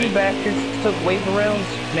 When all you bastards took wave rounds,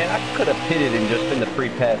 man, I could have pitted and just been the free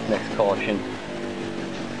pass next caution.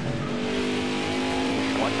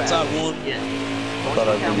 One back. Side one. Thought I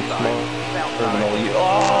was gonna be smart. All you.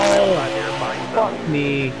 Oh, fuck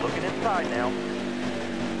me. Looking inside now.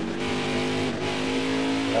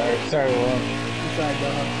 Alright, sorry, Will. Inside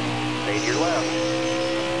dog. Stay to your left.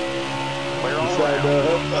 Clear all Side around.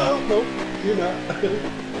 oh, nope, you're not.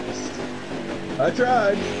 I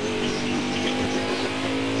tried.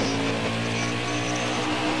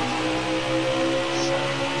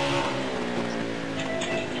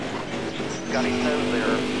 Got his nose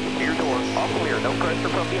there. Clear door. All clear. No pressure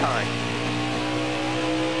from behind.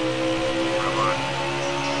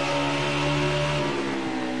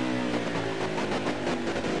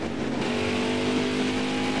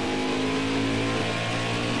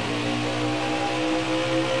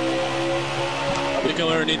 We can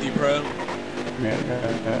learn Indy Pro.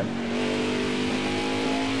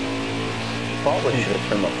 Probably should have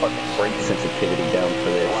turned my fucking brake sensitivity down for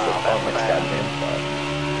this. Oh my goddamn god.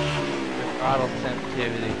 Throttle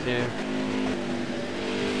sensitivity too.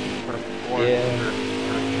 Yeah.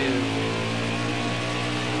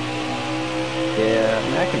 Yeah, I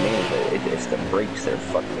mean, I can manage it. It's the brakes that are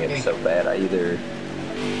fucking me up so bad. I either,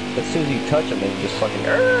 as soon as you touch them, they just fucking.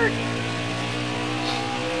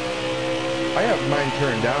 I have mine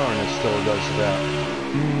turned down and it still does that.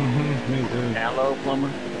 Mm-hmm. Me too. Hello,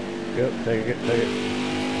 plumber. Yep, take it, take it.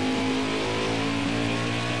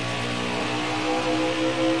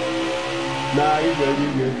 Nah, you're good,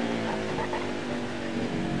 you're good.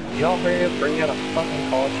 Y'all bring out a fucking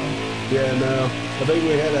caution? Yeah, no. I think we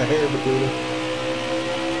had a hair between us.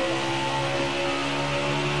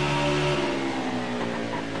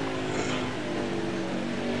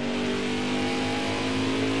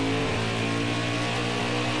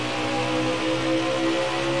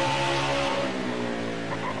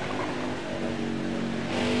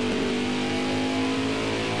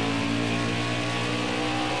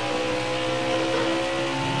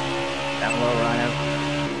 Down low, Ryan.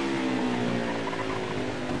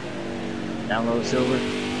 Down low, Silver.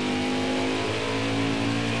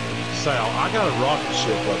 Sal, I got a rocket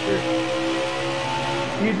ship up here.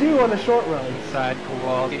 You do on the short run. Side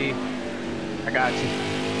Kowalski. I got you.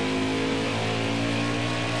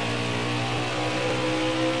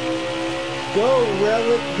 Go,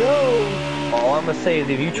 Relic, go! All I'm gonna say is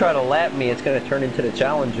if you try to lap me, it's gonna turn into the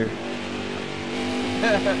Challenger.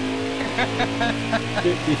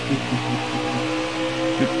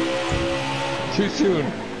 Too soon.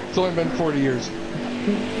 It's only been 40 years.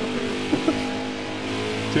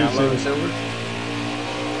 Too soon. Silver.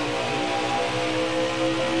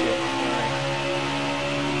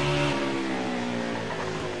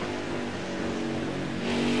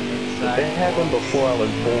 It happened before I was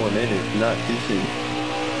born. It is not too soon.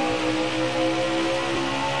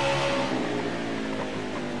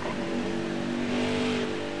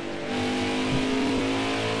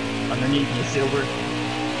 Underneath you, Silver.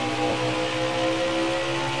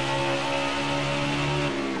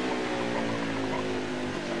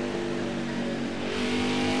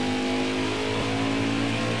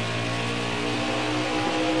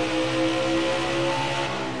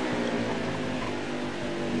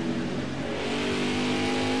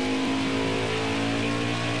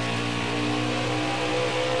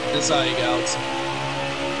 Inside, Galaxy.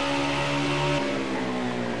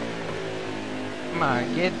 Come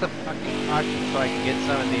on, get the fucking caution so I can get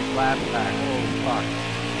some of these laps back. Holy fuck.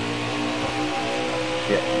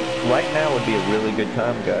 Yeah, right now would be a really good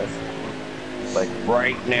time, guys. Like,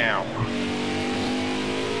 right now.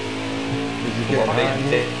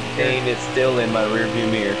 Dane is still in my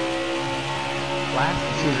rearview mirror. Last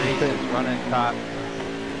series is running top.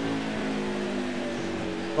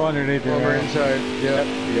 Go underneath Over there. inside. Yep.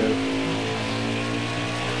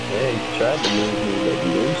 Yeah, he tried to move me, but he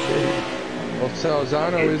didn't say. Well,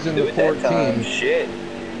 Salzano is in Do the it that time. 14. Shit.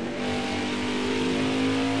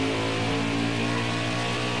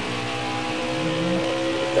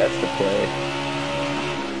 That's the play.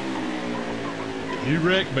 If you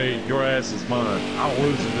wreck me, your ass is mine. I'll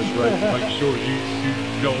lose in this race to make sure you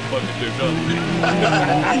don't fucking do nothing.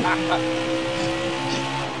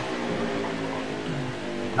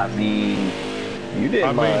 I mean, you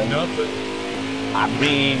didn't mind. I mean nothing. I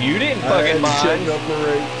mean, you didn't fucking mind.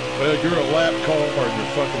 Well, you're a lap car and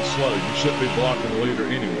you're fucking slow. You shouldn't be blocking the leader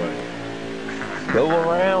anyway. Go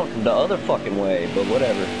around the other fucking way, but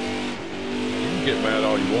whatever. You can get mad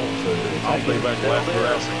all you want to. I'll be back lapping your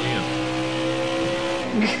ass again.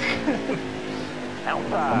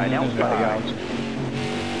 Outside.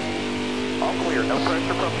 All clear, no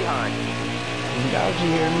pressure from behind. Guys, you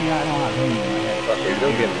hear me? I don't have any. Fucking go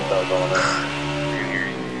get the dog on it.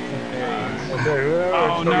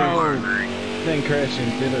 Oh no! Then crashing.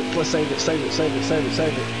 Did it? Let's save it. Save it. Save it. Save it.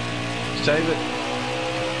 Save it. Save it.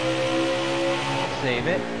 Save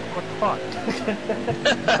it? What the fuck?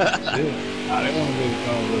 Shit. I didn't want to be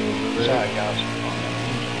going with it. Sorry, guys.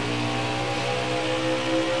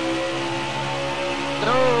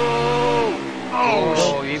 No!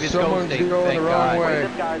 Oh, he was Someone's ghosting. going Thank the wrong God. way.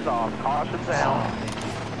 This guy's off. Caution's out.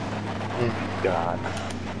 God.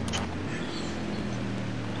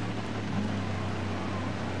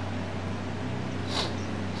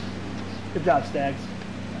 Good job, Stags.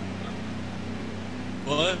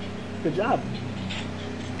 What? Good job.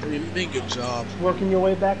 What do you mean, good job? Working your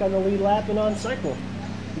way back on the lead lap and on cycle.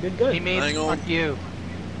 You did good. He means Hang on. fuck you.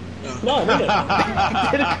 No, I mean it.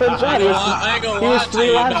 He did a good job. I ain't gonna He lie was to 3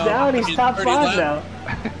 you, laps no. down. He's He's top 30 5 laps. now.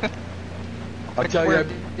 I'll tell you, I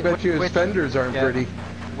bet you his which- fenders aren't yeah. pretty.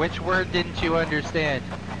 Which word didn't you understand?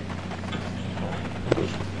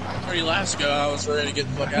 30 laps ago, I was ready to get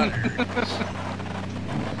the fuck out of here.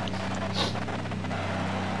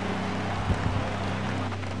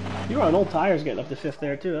 You were on old tires getting up to 5th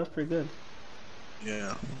there, too. That's pretty good.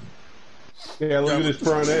 Yeah. Yeah, look at his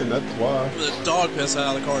front end. That's why. The dog piss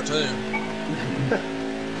out of the car, too.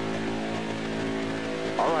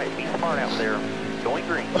 All right, be smart out there. Going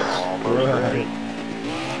green. Almost Right. ready.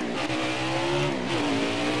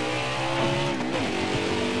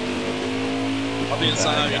 I'll be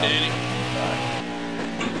inside of you, Danny.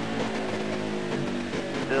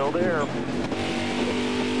 Still there.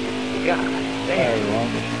 God damn.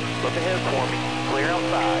 Look ahead for me. Clear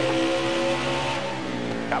outside.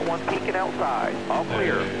 Got one peeking outside. All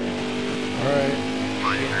clear. Alright.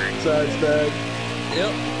 Side stag.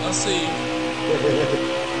 Yep, I see.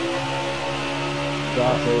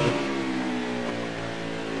 Crossover.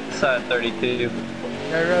 Side 32.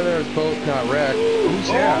 I'd rather us both not wreck. Who's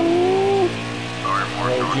that?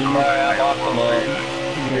 Alright, I locked them up.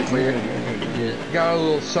 Got a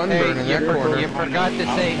little sunburn in that corner. You forgot to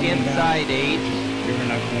say inside 8. You're in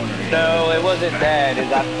that corner. No, it wasn't that.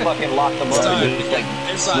 Is I fucking locked them up. Inside, It was like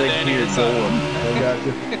inside, Danny, clear inside. door. I got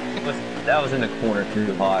you. That was in the corner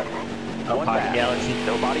too hot. One back. Galaxy.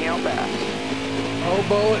 Nobody out back. Oh,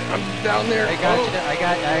 bullet, I'm down there. I got you. I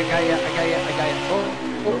got you.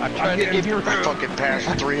 Oh, I'm trying to give you room. I fucking passed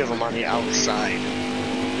 3 of them on the outside.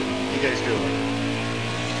 What you guys doing?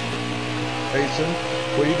 Mason,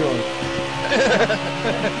 what are you doing?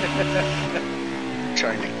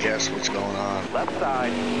 Trying to guess what's going on. Left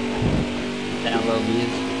side. Down low,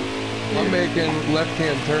 Biz. I'm making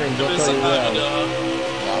left-hand turns, I'll It's tell you like, that.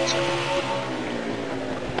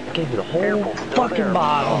 Gave you the whole fucking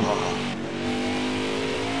bottle.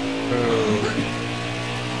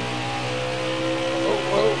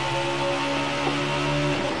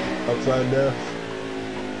 Upside down.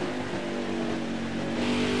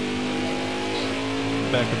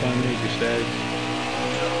 Back up on me, you stag.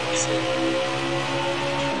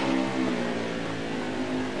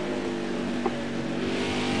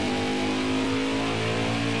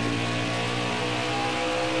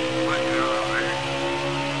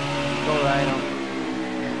 Go Rhino.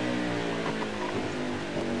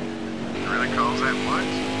 It really calls that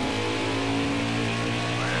much?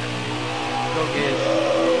 Go Giz.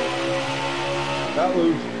 Got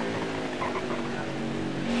loose.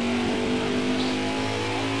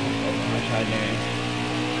 Side there.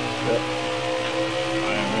 Yep. I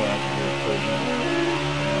didn't realize you were pushing.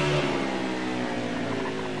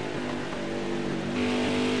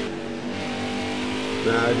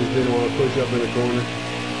 Nah, I just didn't want to push up in the corner.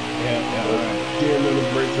 Yeah, alright. Jammed on the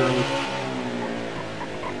brakes early.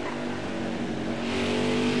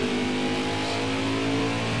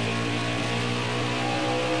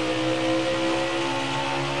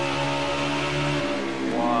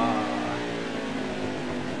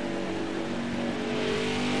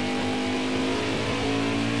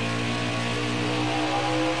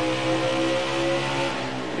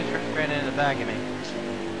 Just ran in the back of me.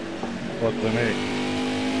 Luckily me.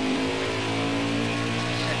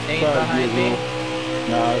 Nate behind me.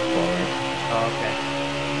 No, it's fine. Oh, okay.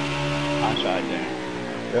 I'm side there.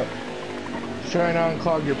 Yep. Try not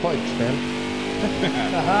unclog your pipes, man.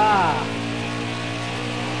 Aha!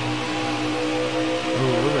 Oh,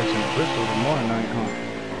 we're racing at Bristol tomorrow night,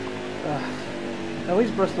 huh? At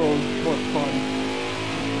least Bristol is more fun.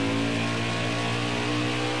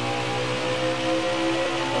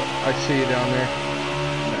 I see you down there.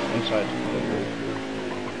 Yeah, inside.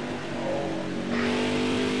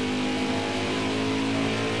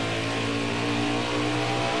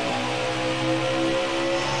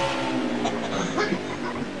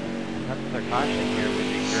 Another caution here would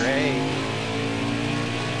be great.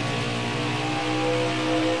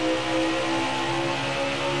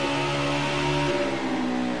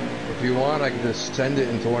 If you want, I can just send it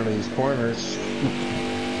into one of these corners.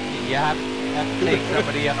 You have to take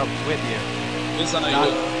somebody else with you. It's not Not,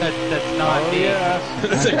 you. that's not me.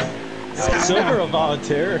 It's like, Silver a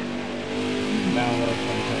volunteer. Now what I'm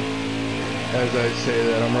As I say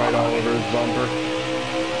that, I'm right all over his bumper.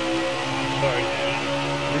 sorry.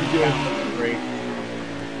 Pretty good. Break.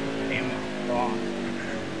 Damn it. Wrong.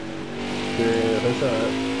 Yeah, that's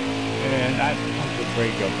alright. And I pumped the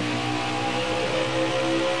brake open.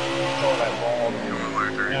 Saw that ball.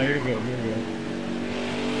 No, you're good. You're good.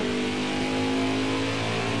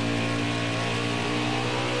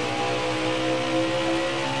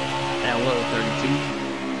 At what,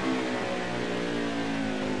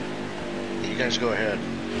 32? You guys go ahead.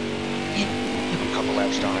 I'm a couple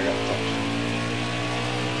laps down. I got things.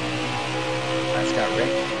 That's got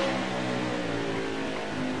Rick.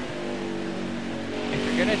 If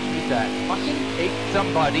you're gonna do that, fucking take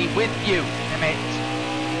somebody with you, damn it.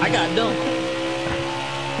 I got dumped.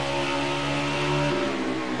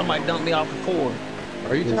 Somebody dumped me off the Ford.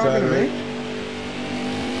 Are you Inside talking to me?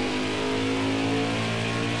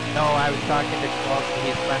 No, I was talking to Clark.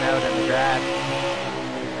 He's run out in the grass.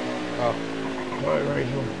 Oh. Alright,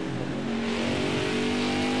 Rachel.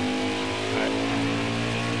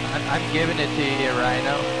 I'm giving it to you,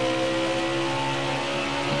 Rhino.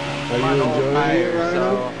 Are I'm you on old enjoying it, tires, Rhino?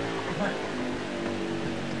 so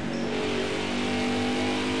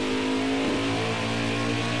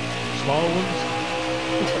Small ones?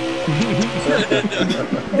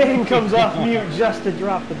 Dane comes off mute just to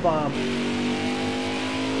drop the bomb.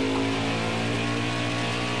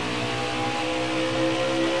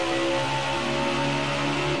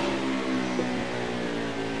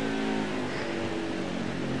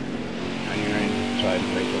 On your inside,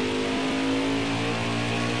 Rachel.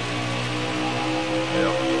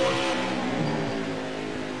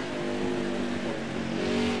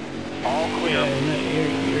 All clear. Yeah, no,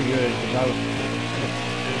 you're good. Cause I was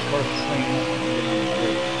just first swinging up and getting on the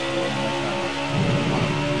brake.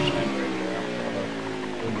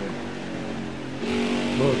 We're good.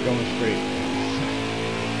 Look, going straight.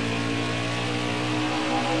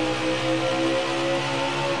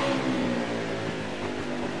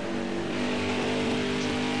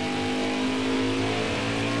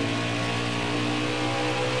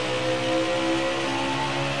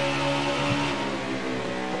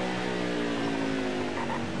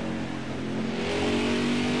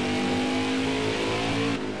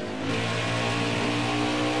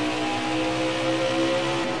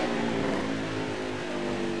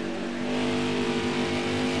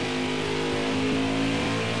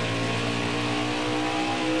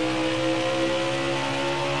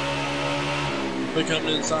 They're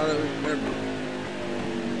coming inside of it.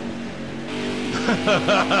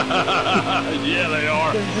 Yeah, they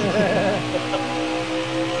are.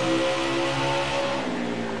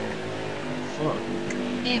 Fuck.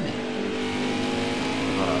 Damn it.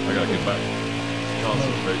 Alright, I gotta get back.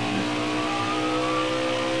 Concentrate.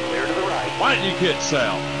 Clear to the right. Why didn't you hit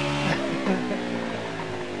Sal?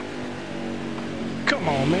 Come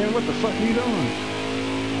on, man. What the fuck are you doing?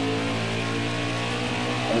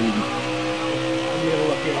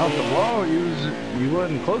 Off the wall, you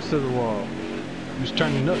wasn't close to the wall. You was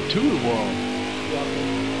turning up to the wall.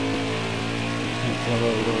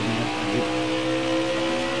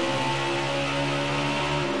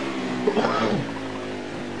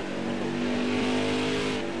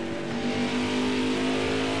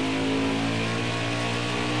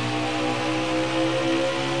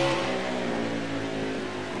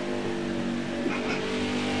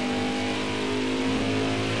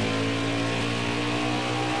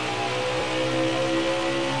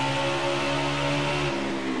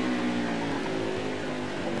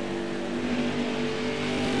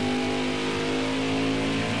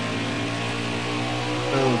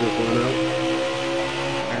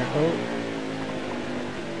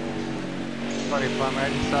 Sorry, Plumber, I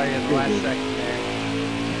just saw you in the last second there.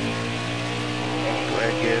 Go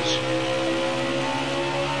ahead, Giz.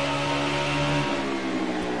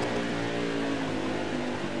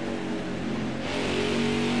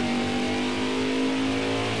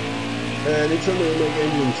 Need somebody to make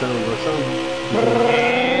engine sound or something.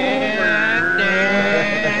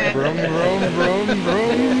 Vroom, vroom, vroom,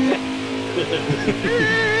 vroom.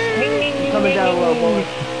 Coming down low, boy.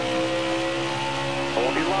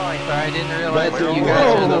 Hold your line. Sorry, I didn't realize That's you it.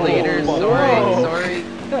 guys were the Whoa. leaders. Whoa. Sorry.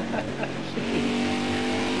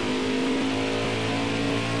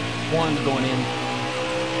 One's going in.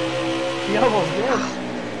 He almost did.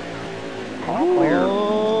 Clear.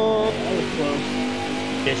 Oh, that was close.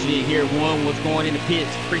 Guess you didn't hear one was going in the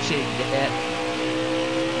pits. Appreciate that.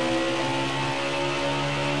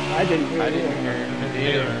 I didn't hear I it didn't either. hear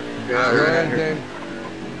it either. Yeah, I Go heard ahead, it. Dave.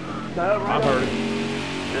 No, right I heard it.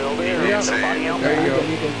 Still there. Yeah. Nobody out There you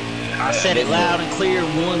there. go. I said it loud and clear.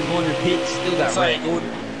 One's going to the pits. Still got wrecked.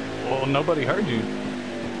 Well, nobody heard you.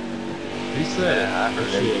 He said, Yeah, I heard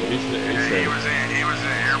shit, it. He was in,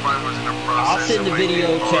 everybody was in the process. I'll send the of video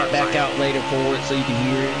leaving chat cars, back like, out later for it so you can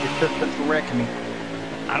hear it. It's wrecking me.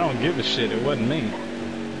 I don't give a shit. It wasn't me.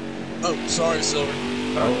 Oh, sorry, Silver.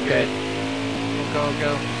 Okay.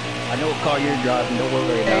 Go. I know what car you're driving. Don't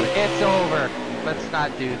worry Hey, about it. it's over. Let's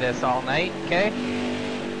not do this all night, okay?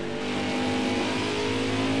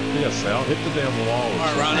 Yeah, Sal, hit the damn wall. All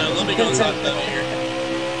right, Rhino, let me go inside the here.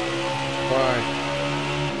 Why?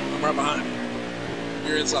 I'm right behind you.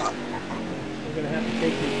 You're inside. We're gonna have to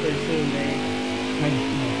take this pretty soon, man.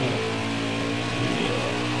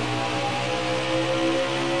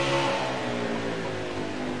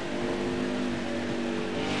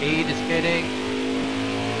 Speed is getting.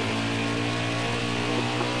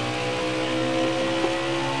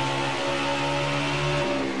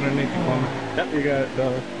 Underneath the corner. Yep, you got it,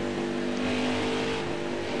 brother.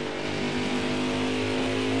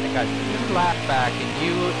 I got 2 laps back, and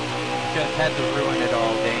you just had to ruin it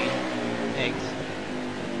all, Dane. Thanks.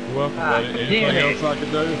 You're welcome, Ah, buddy. Anything damn it. else I can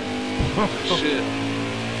do? Shit.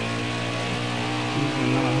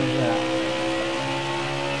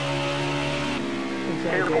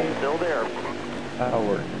 Careful, still there.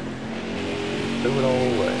 Power. Do it all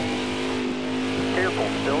the way. Careful,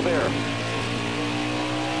 still there.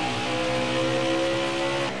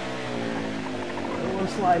 We're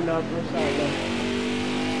sliding up, we're sliding up.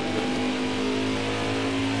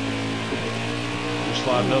 You're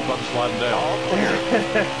sliding up, I'm sliding down. All clear.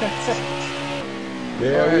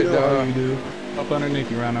 Yeah, we ahead, know how you do. Up underneath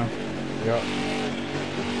you, Rhino. Yeah.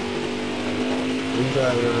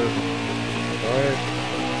 Inside of her. Go ahead.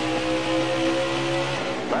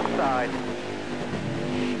 Left side.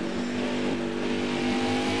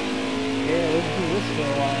 Yeah, let's do this for a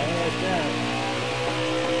while. I like that.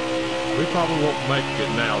 We probably won't make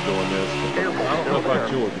it now doing this. Careful, I don't know still about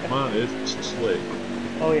there. yours, but mine is slick.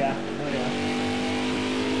 Oh yeah, oh yeah.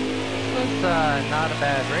 This was not a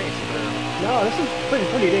bad race for No, this is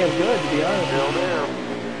pretty damn good to be honest. Still there.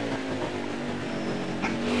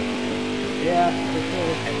 Yeah, for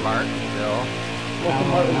sure. and Martinsville. Welcome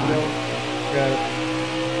Martinsville. Got it.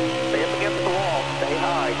 Stay up against the wall. Stay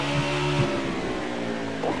high.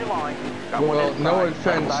 Hold your line. Got one Well, inside. no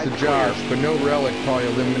offense Left to side Josh, clear. but no relic probably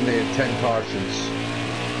eliminated 10 cautions.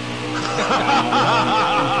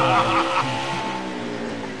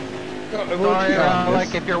 Sorry,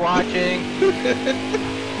 like if you're watching.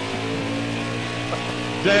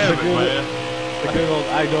 Damn it, man. The good old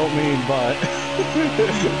I don't mean but.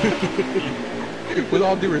 With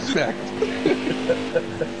all due respect.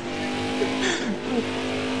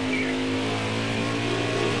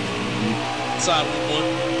 Side one.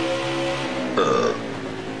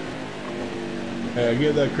 Hey, I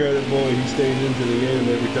give that credit, boy. He stays into the game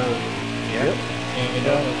every time. Yep. And it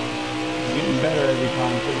does. It's getting better every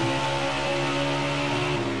time too.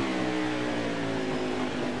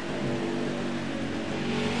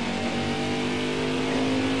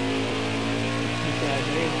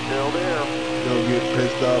 Still there. Don't get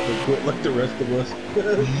pissed off and quit like the rest of us.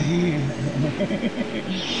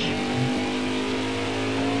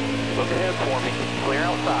 Look ahead for me. Clear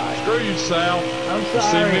outside. Screw you, Sal. I'm You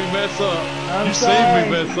sorry. seen me mess up. I'm You sorry.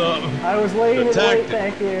 seen me mess up. I was laying in wait Tactic.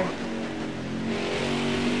 back here.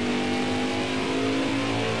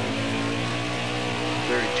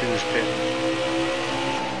 Is pitting.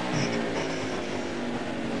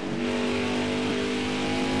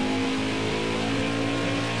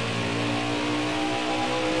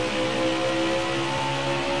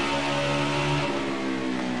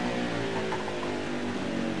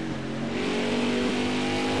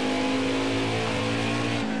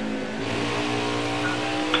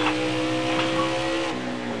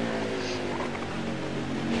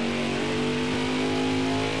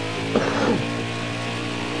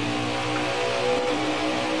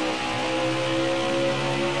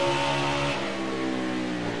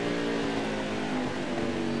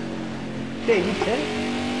 Dave, you kidding?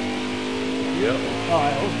 Yep. Oh, I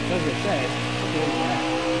was gonna say.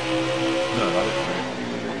 No, I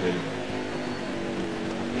didn't.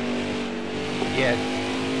 Yeah.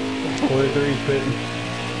 23's pitting.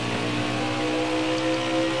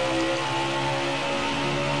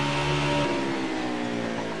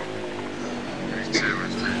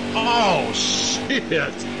 Oh, shit.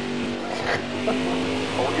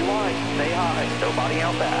 Hold your line. Stay high. Nobody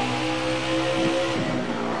out back.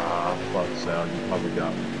 Ah, fuck, Sal. You probably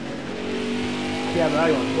got me. Yeah, but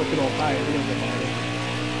I was looking all tired. You don't get mine.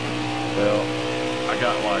 Well, I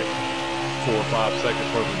got like 4 or 5 seconds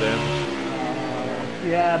worth of damage.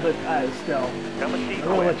 Yeah, but still. I'm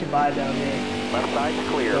gonna let you buy down here. Left side's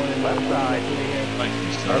clear. Left side. Thank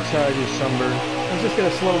you, sir. Outside is sunburned. It's just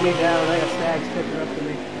gonna slow me down. I got stags catching up to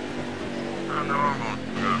me. I know I'm gonna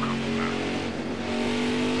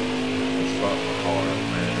It's about my car,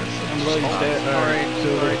 man. I'm really dead. Sorry,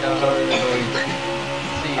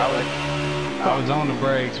 See ya. I was on the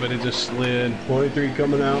brakes, but it just slid. 23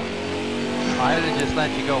 coming out. I had to just let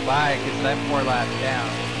you go by because that 4 laps down.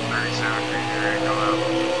 37 feet here, ain't come out.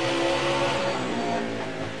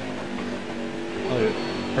 Oh, yeah.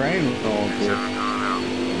 Train was going for it. 37 coming out.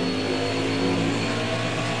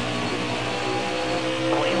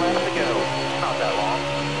 20 laps to go. Not that long.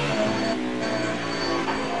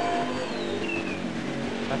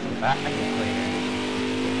 That's a back cleaner.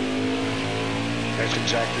 That's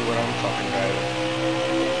exactly what I'm fucking driving.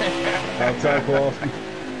 Outside Boston.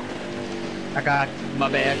 I got my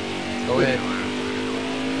bad. Go ahead.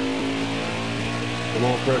 I'm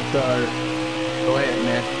on fresh tire. Go ahead,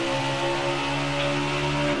 man.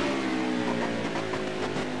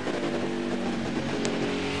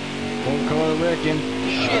 One color wrecking.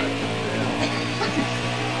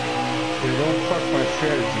 Hey, don't fuck my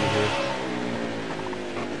strategy here.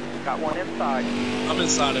 Got one inside. I'm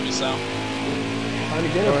inside of you, Sal. Time to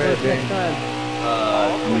get it first next time.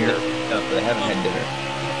 All clear. No, they haven't had dinner.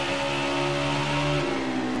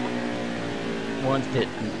 One's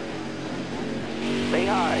hitting. Stay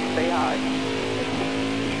high. Stay high.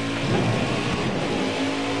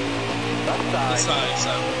 Left side. Inside,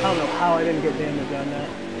 Sal. I don't know how I didn't get damage on that.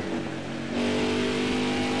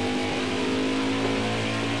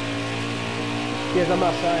 Yes, I'm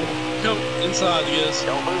outside. Come inside, yes.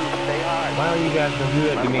 Don't move. Stay high. Why don't you guys do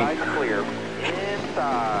that to Left me? side's clear.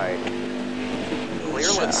 Inside. Clear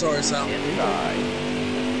Shit, left. sorry, Sal. Inside.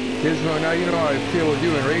 Gizmo, now you know how I feel with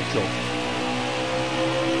you and Rachel.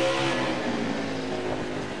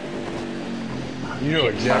 You know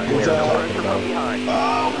exactly what I'm talking about. Behind.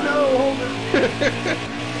 Oh no, hold it.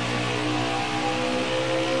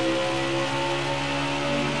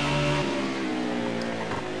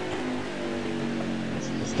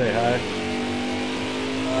 Stay high.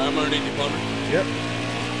 I'm underneath you, Plumber. Yep.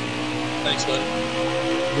 Thanks, buddy.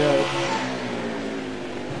 Yeah.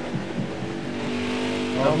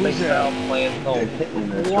 Oh, who's that? Playing home hitting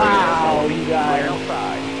this. Wow, you Clear guys.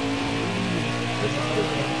 outside.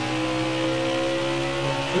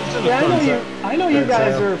 Yeah, I know you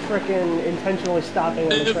guys are freaking intentionally stopping on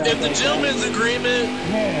the track. If the like gentleman's agreement,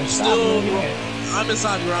 Man, stop still, moving it. I'm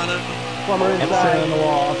inside you, Rhino. Plumber I'm inside. staying on the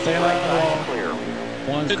wall. I'm staying Right like the side's wall. clear.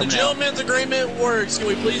 If the gentleman's agreement works, can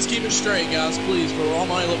we please keep it straight, guys? Please, for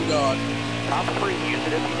almighty love of God. Top 3, use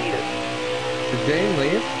it if you need it. Did Dane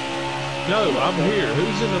leave? No, I'm here.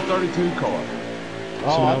 Who's in the 32 car?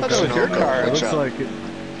 Oh, I thought that was your car. It looks like it.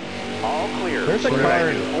 All clear. There's a car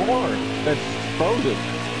in 4 that's frozen.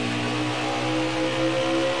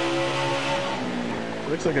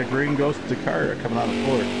 Looks like a green ghosted car coming out of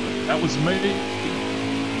 4. That was me.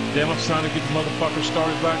 Damn, I'm trying to get the motherfucker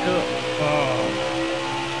started back up.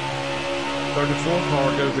 34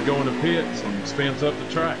 car goes to go in the pits and spins up the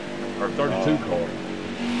track. Or 32 car.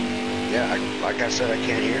 Yeah, like I said, I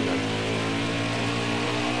can't hear nothing.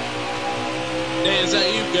 Dan, is that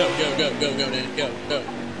you? Go, Dan. Go.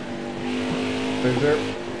 Is there?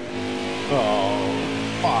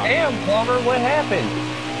 Oh, fuck. Damn, Plumber, what happened?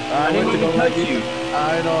 I didn't went to go even let touch you. you.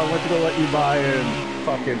 I know. I went to go let you buy and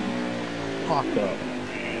fucking fucked up.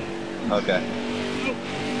 Okay.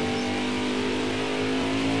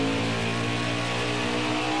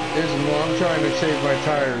 Well, I'm trying to save my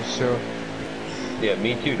tires, so. Yeah,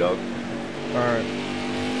 me too, dog. Alright.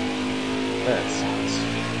 That sucks.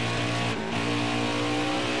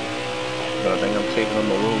 But I think I'm saving them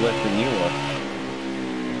a little less than you are.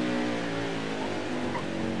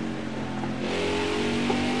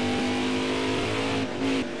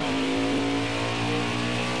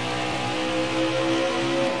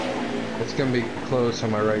 It's gonna be close on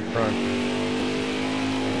my right front.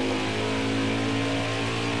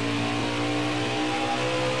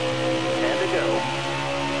 And to go.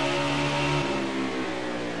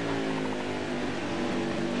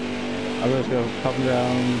 I'm just gonna come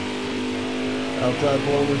down outside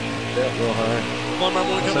forward. Yeah, real high. Plumber, I'm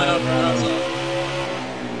gonna come out from outside.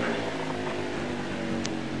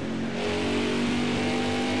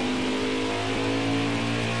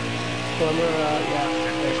 Plumber, yeah.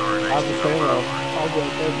 How's the trailer? All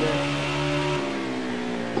good, good.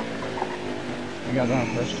 You guys are on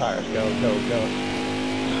first tires. Go.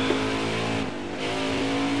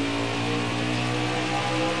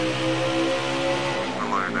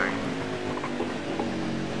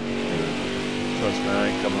 Trust me, I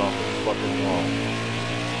ain't coming off the fucking wall.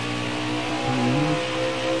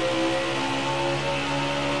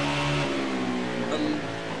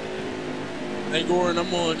 Hey, Gordon, I'm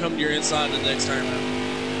gonna come to your inside the next turn, man.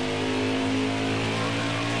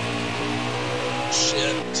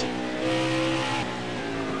 Shit.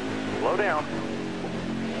 Slow down.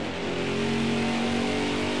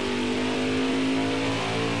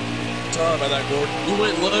 Sorry about that, Gordon. You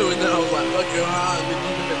went low, and then I was like, fuck you high, and then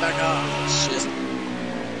you went back high. Shit.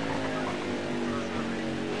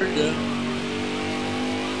 Pretty good.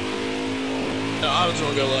 No, I was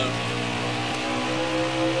gonna go low.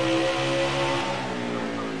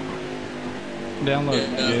 Download.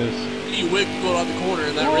 Yeah, Yes. you wiggled out the corner,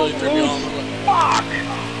 and that really threw me off. I'm like, Fuck!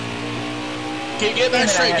 Get back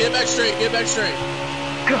straight.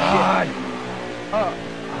 God!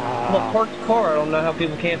 I'm a parked car. I don't know how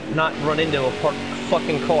people can't not run into a parked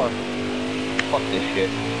fucking car. Fuck this shit.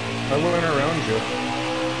 I went around you.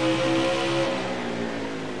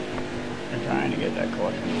 I'm trying to get that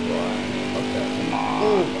caution fly. Fuck that. Come on.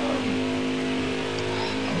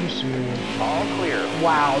 All clear.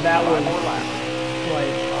 Wow, that was like,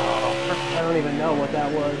 I don't even know what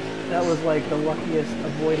that was. That was like the luckiest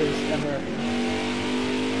avoidance ever.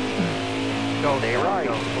 Go stay right.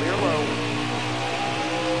 Clear low.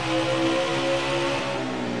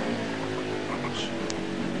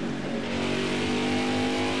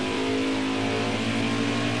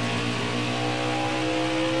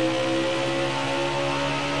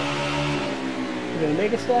 You gonna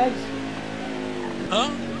make it, Stags? Huh?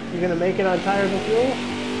 You gonna make it on tires and fuel?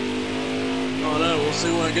 Oh no, we'll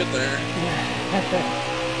see when I get there.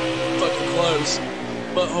 Fucking close.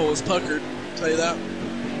 Butthole is puckered. Tell you that.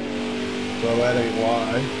 Well, that ain't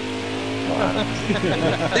why.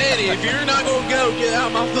 Danny, if you're not gonna go, get out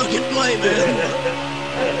of my fucking play, man.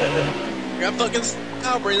 I got fucking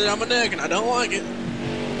style breathing on my neck, and I don't like it.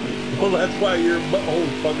 Well, that's why your butthole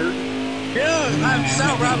fucker. Yeah, I have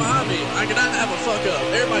style right behind me. I cannot have a fuck up.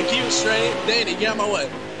 Everybody keep it straight. Danny, get out of my way.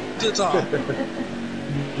 To the top.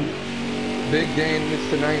 Big Dane gets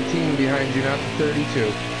the 19 behind you, not the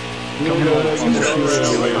 32.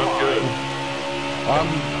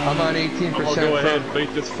 I'm on 18%. I'm gonna go ahead and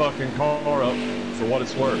beat this fucking car up for what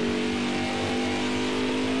it's worth.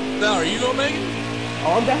 Now, are you gonna make it?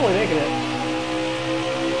 Oh, I'm definitely making it.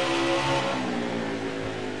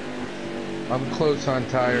 I'm close on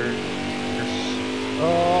tires.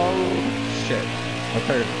 Oh, shit. My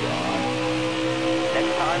tires are gone.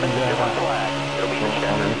 Next time, it's a different flag. It'll be the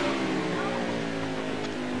checker.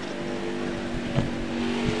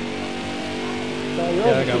 So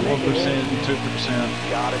good. Yeah, I got 1% and 2%.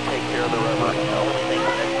 Gotta take care of the rubber. The only thing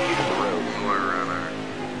that you the road.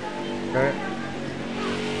 Okay.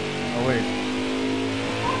 Oh, wait.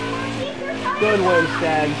 Good win,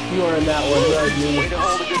 Stags. You are in that one, right, Way dude? to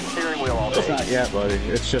hold a good steering wheel all It's day. not yet, buddy.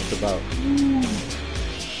 It's just about.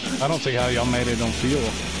 I don't see how y'all made it on fuel.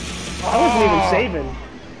 I wasn't even saving.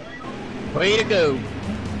 Way to go.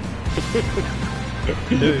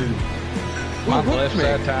 Dude, my left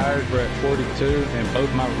side tires were at 42 and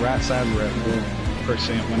both my right sides were at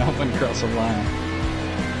 1% when I went across the line.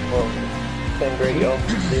 Well, been great, y'all.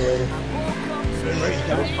 See you later.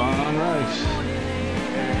 That was fun race.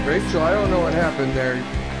 Rachel, I don't know what happened there.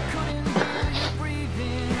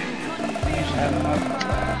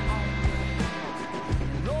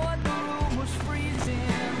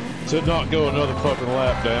 To not go another fucking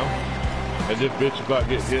lap down. And this bitch about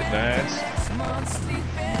getting hit in the ass.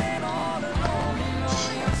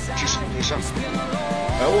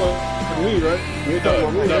 That was me, right? You ain't talking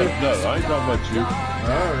about me, right? No, I ain't talking about you.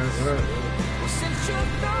 Alright.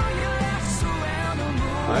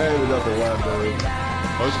 I ain't another lap though.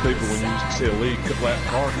 Most people, when you see a lead lap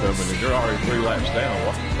car coming and you're already 3 laps down,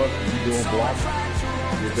 what the fuck are you doing blocking?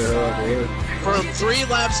 Get the hell out of the way. From 3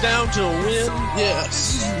 laps down to a win,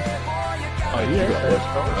 yes. Oh, you got less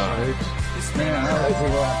car.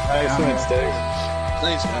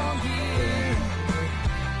 Thanks, man.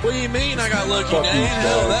 What do you mean I got lucky, Dane?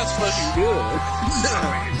 Hell, that's fucking good.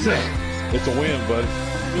 It's a win, buddy.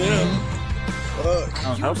 Yeah. Fuck. I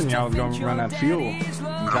was hoping y'all was going to run out of fuel.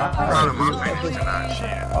 I'm proud of my finish tonight, shit.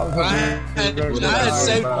 I had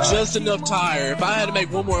saved just enough tire. If I had to make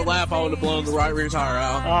one more lap, I would have blown the right rear tire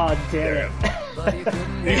out. Oh, damn it.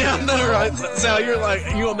 Yeah, I know, right? So you're like,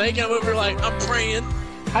 you gonna make it? I'm over like, I'm praying.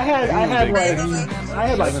 I had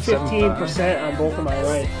like 15% on both of my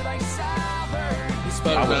right.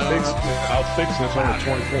 But I was fixing this on the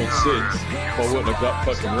 20.6 if I wouldn't have got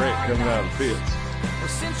fucking wrecked coming out of the pits.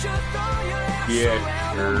 Yeah,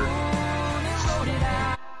 sure.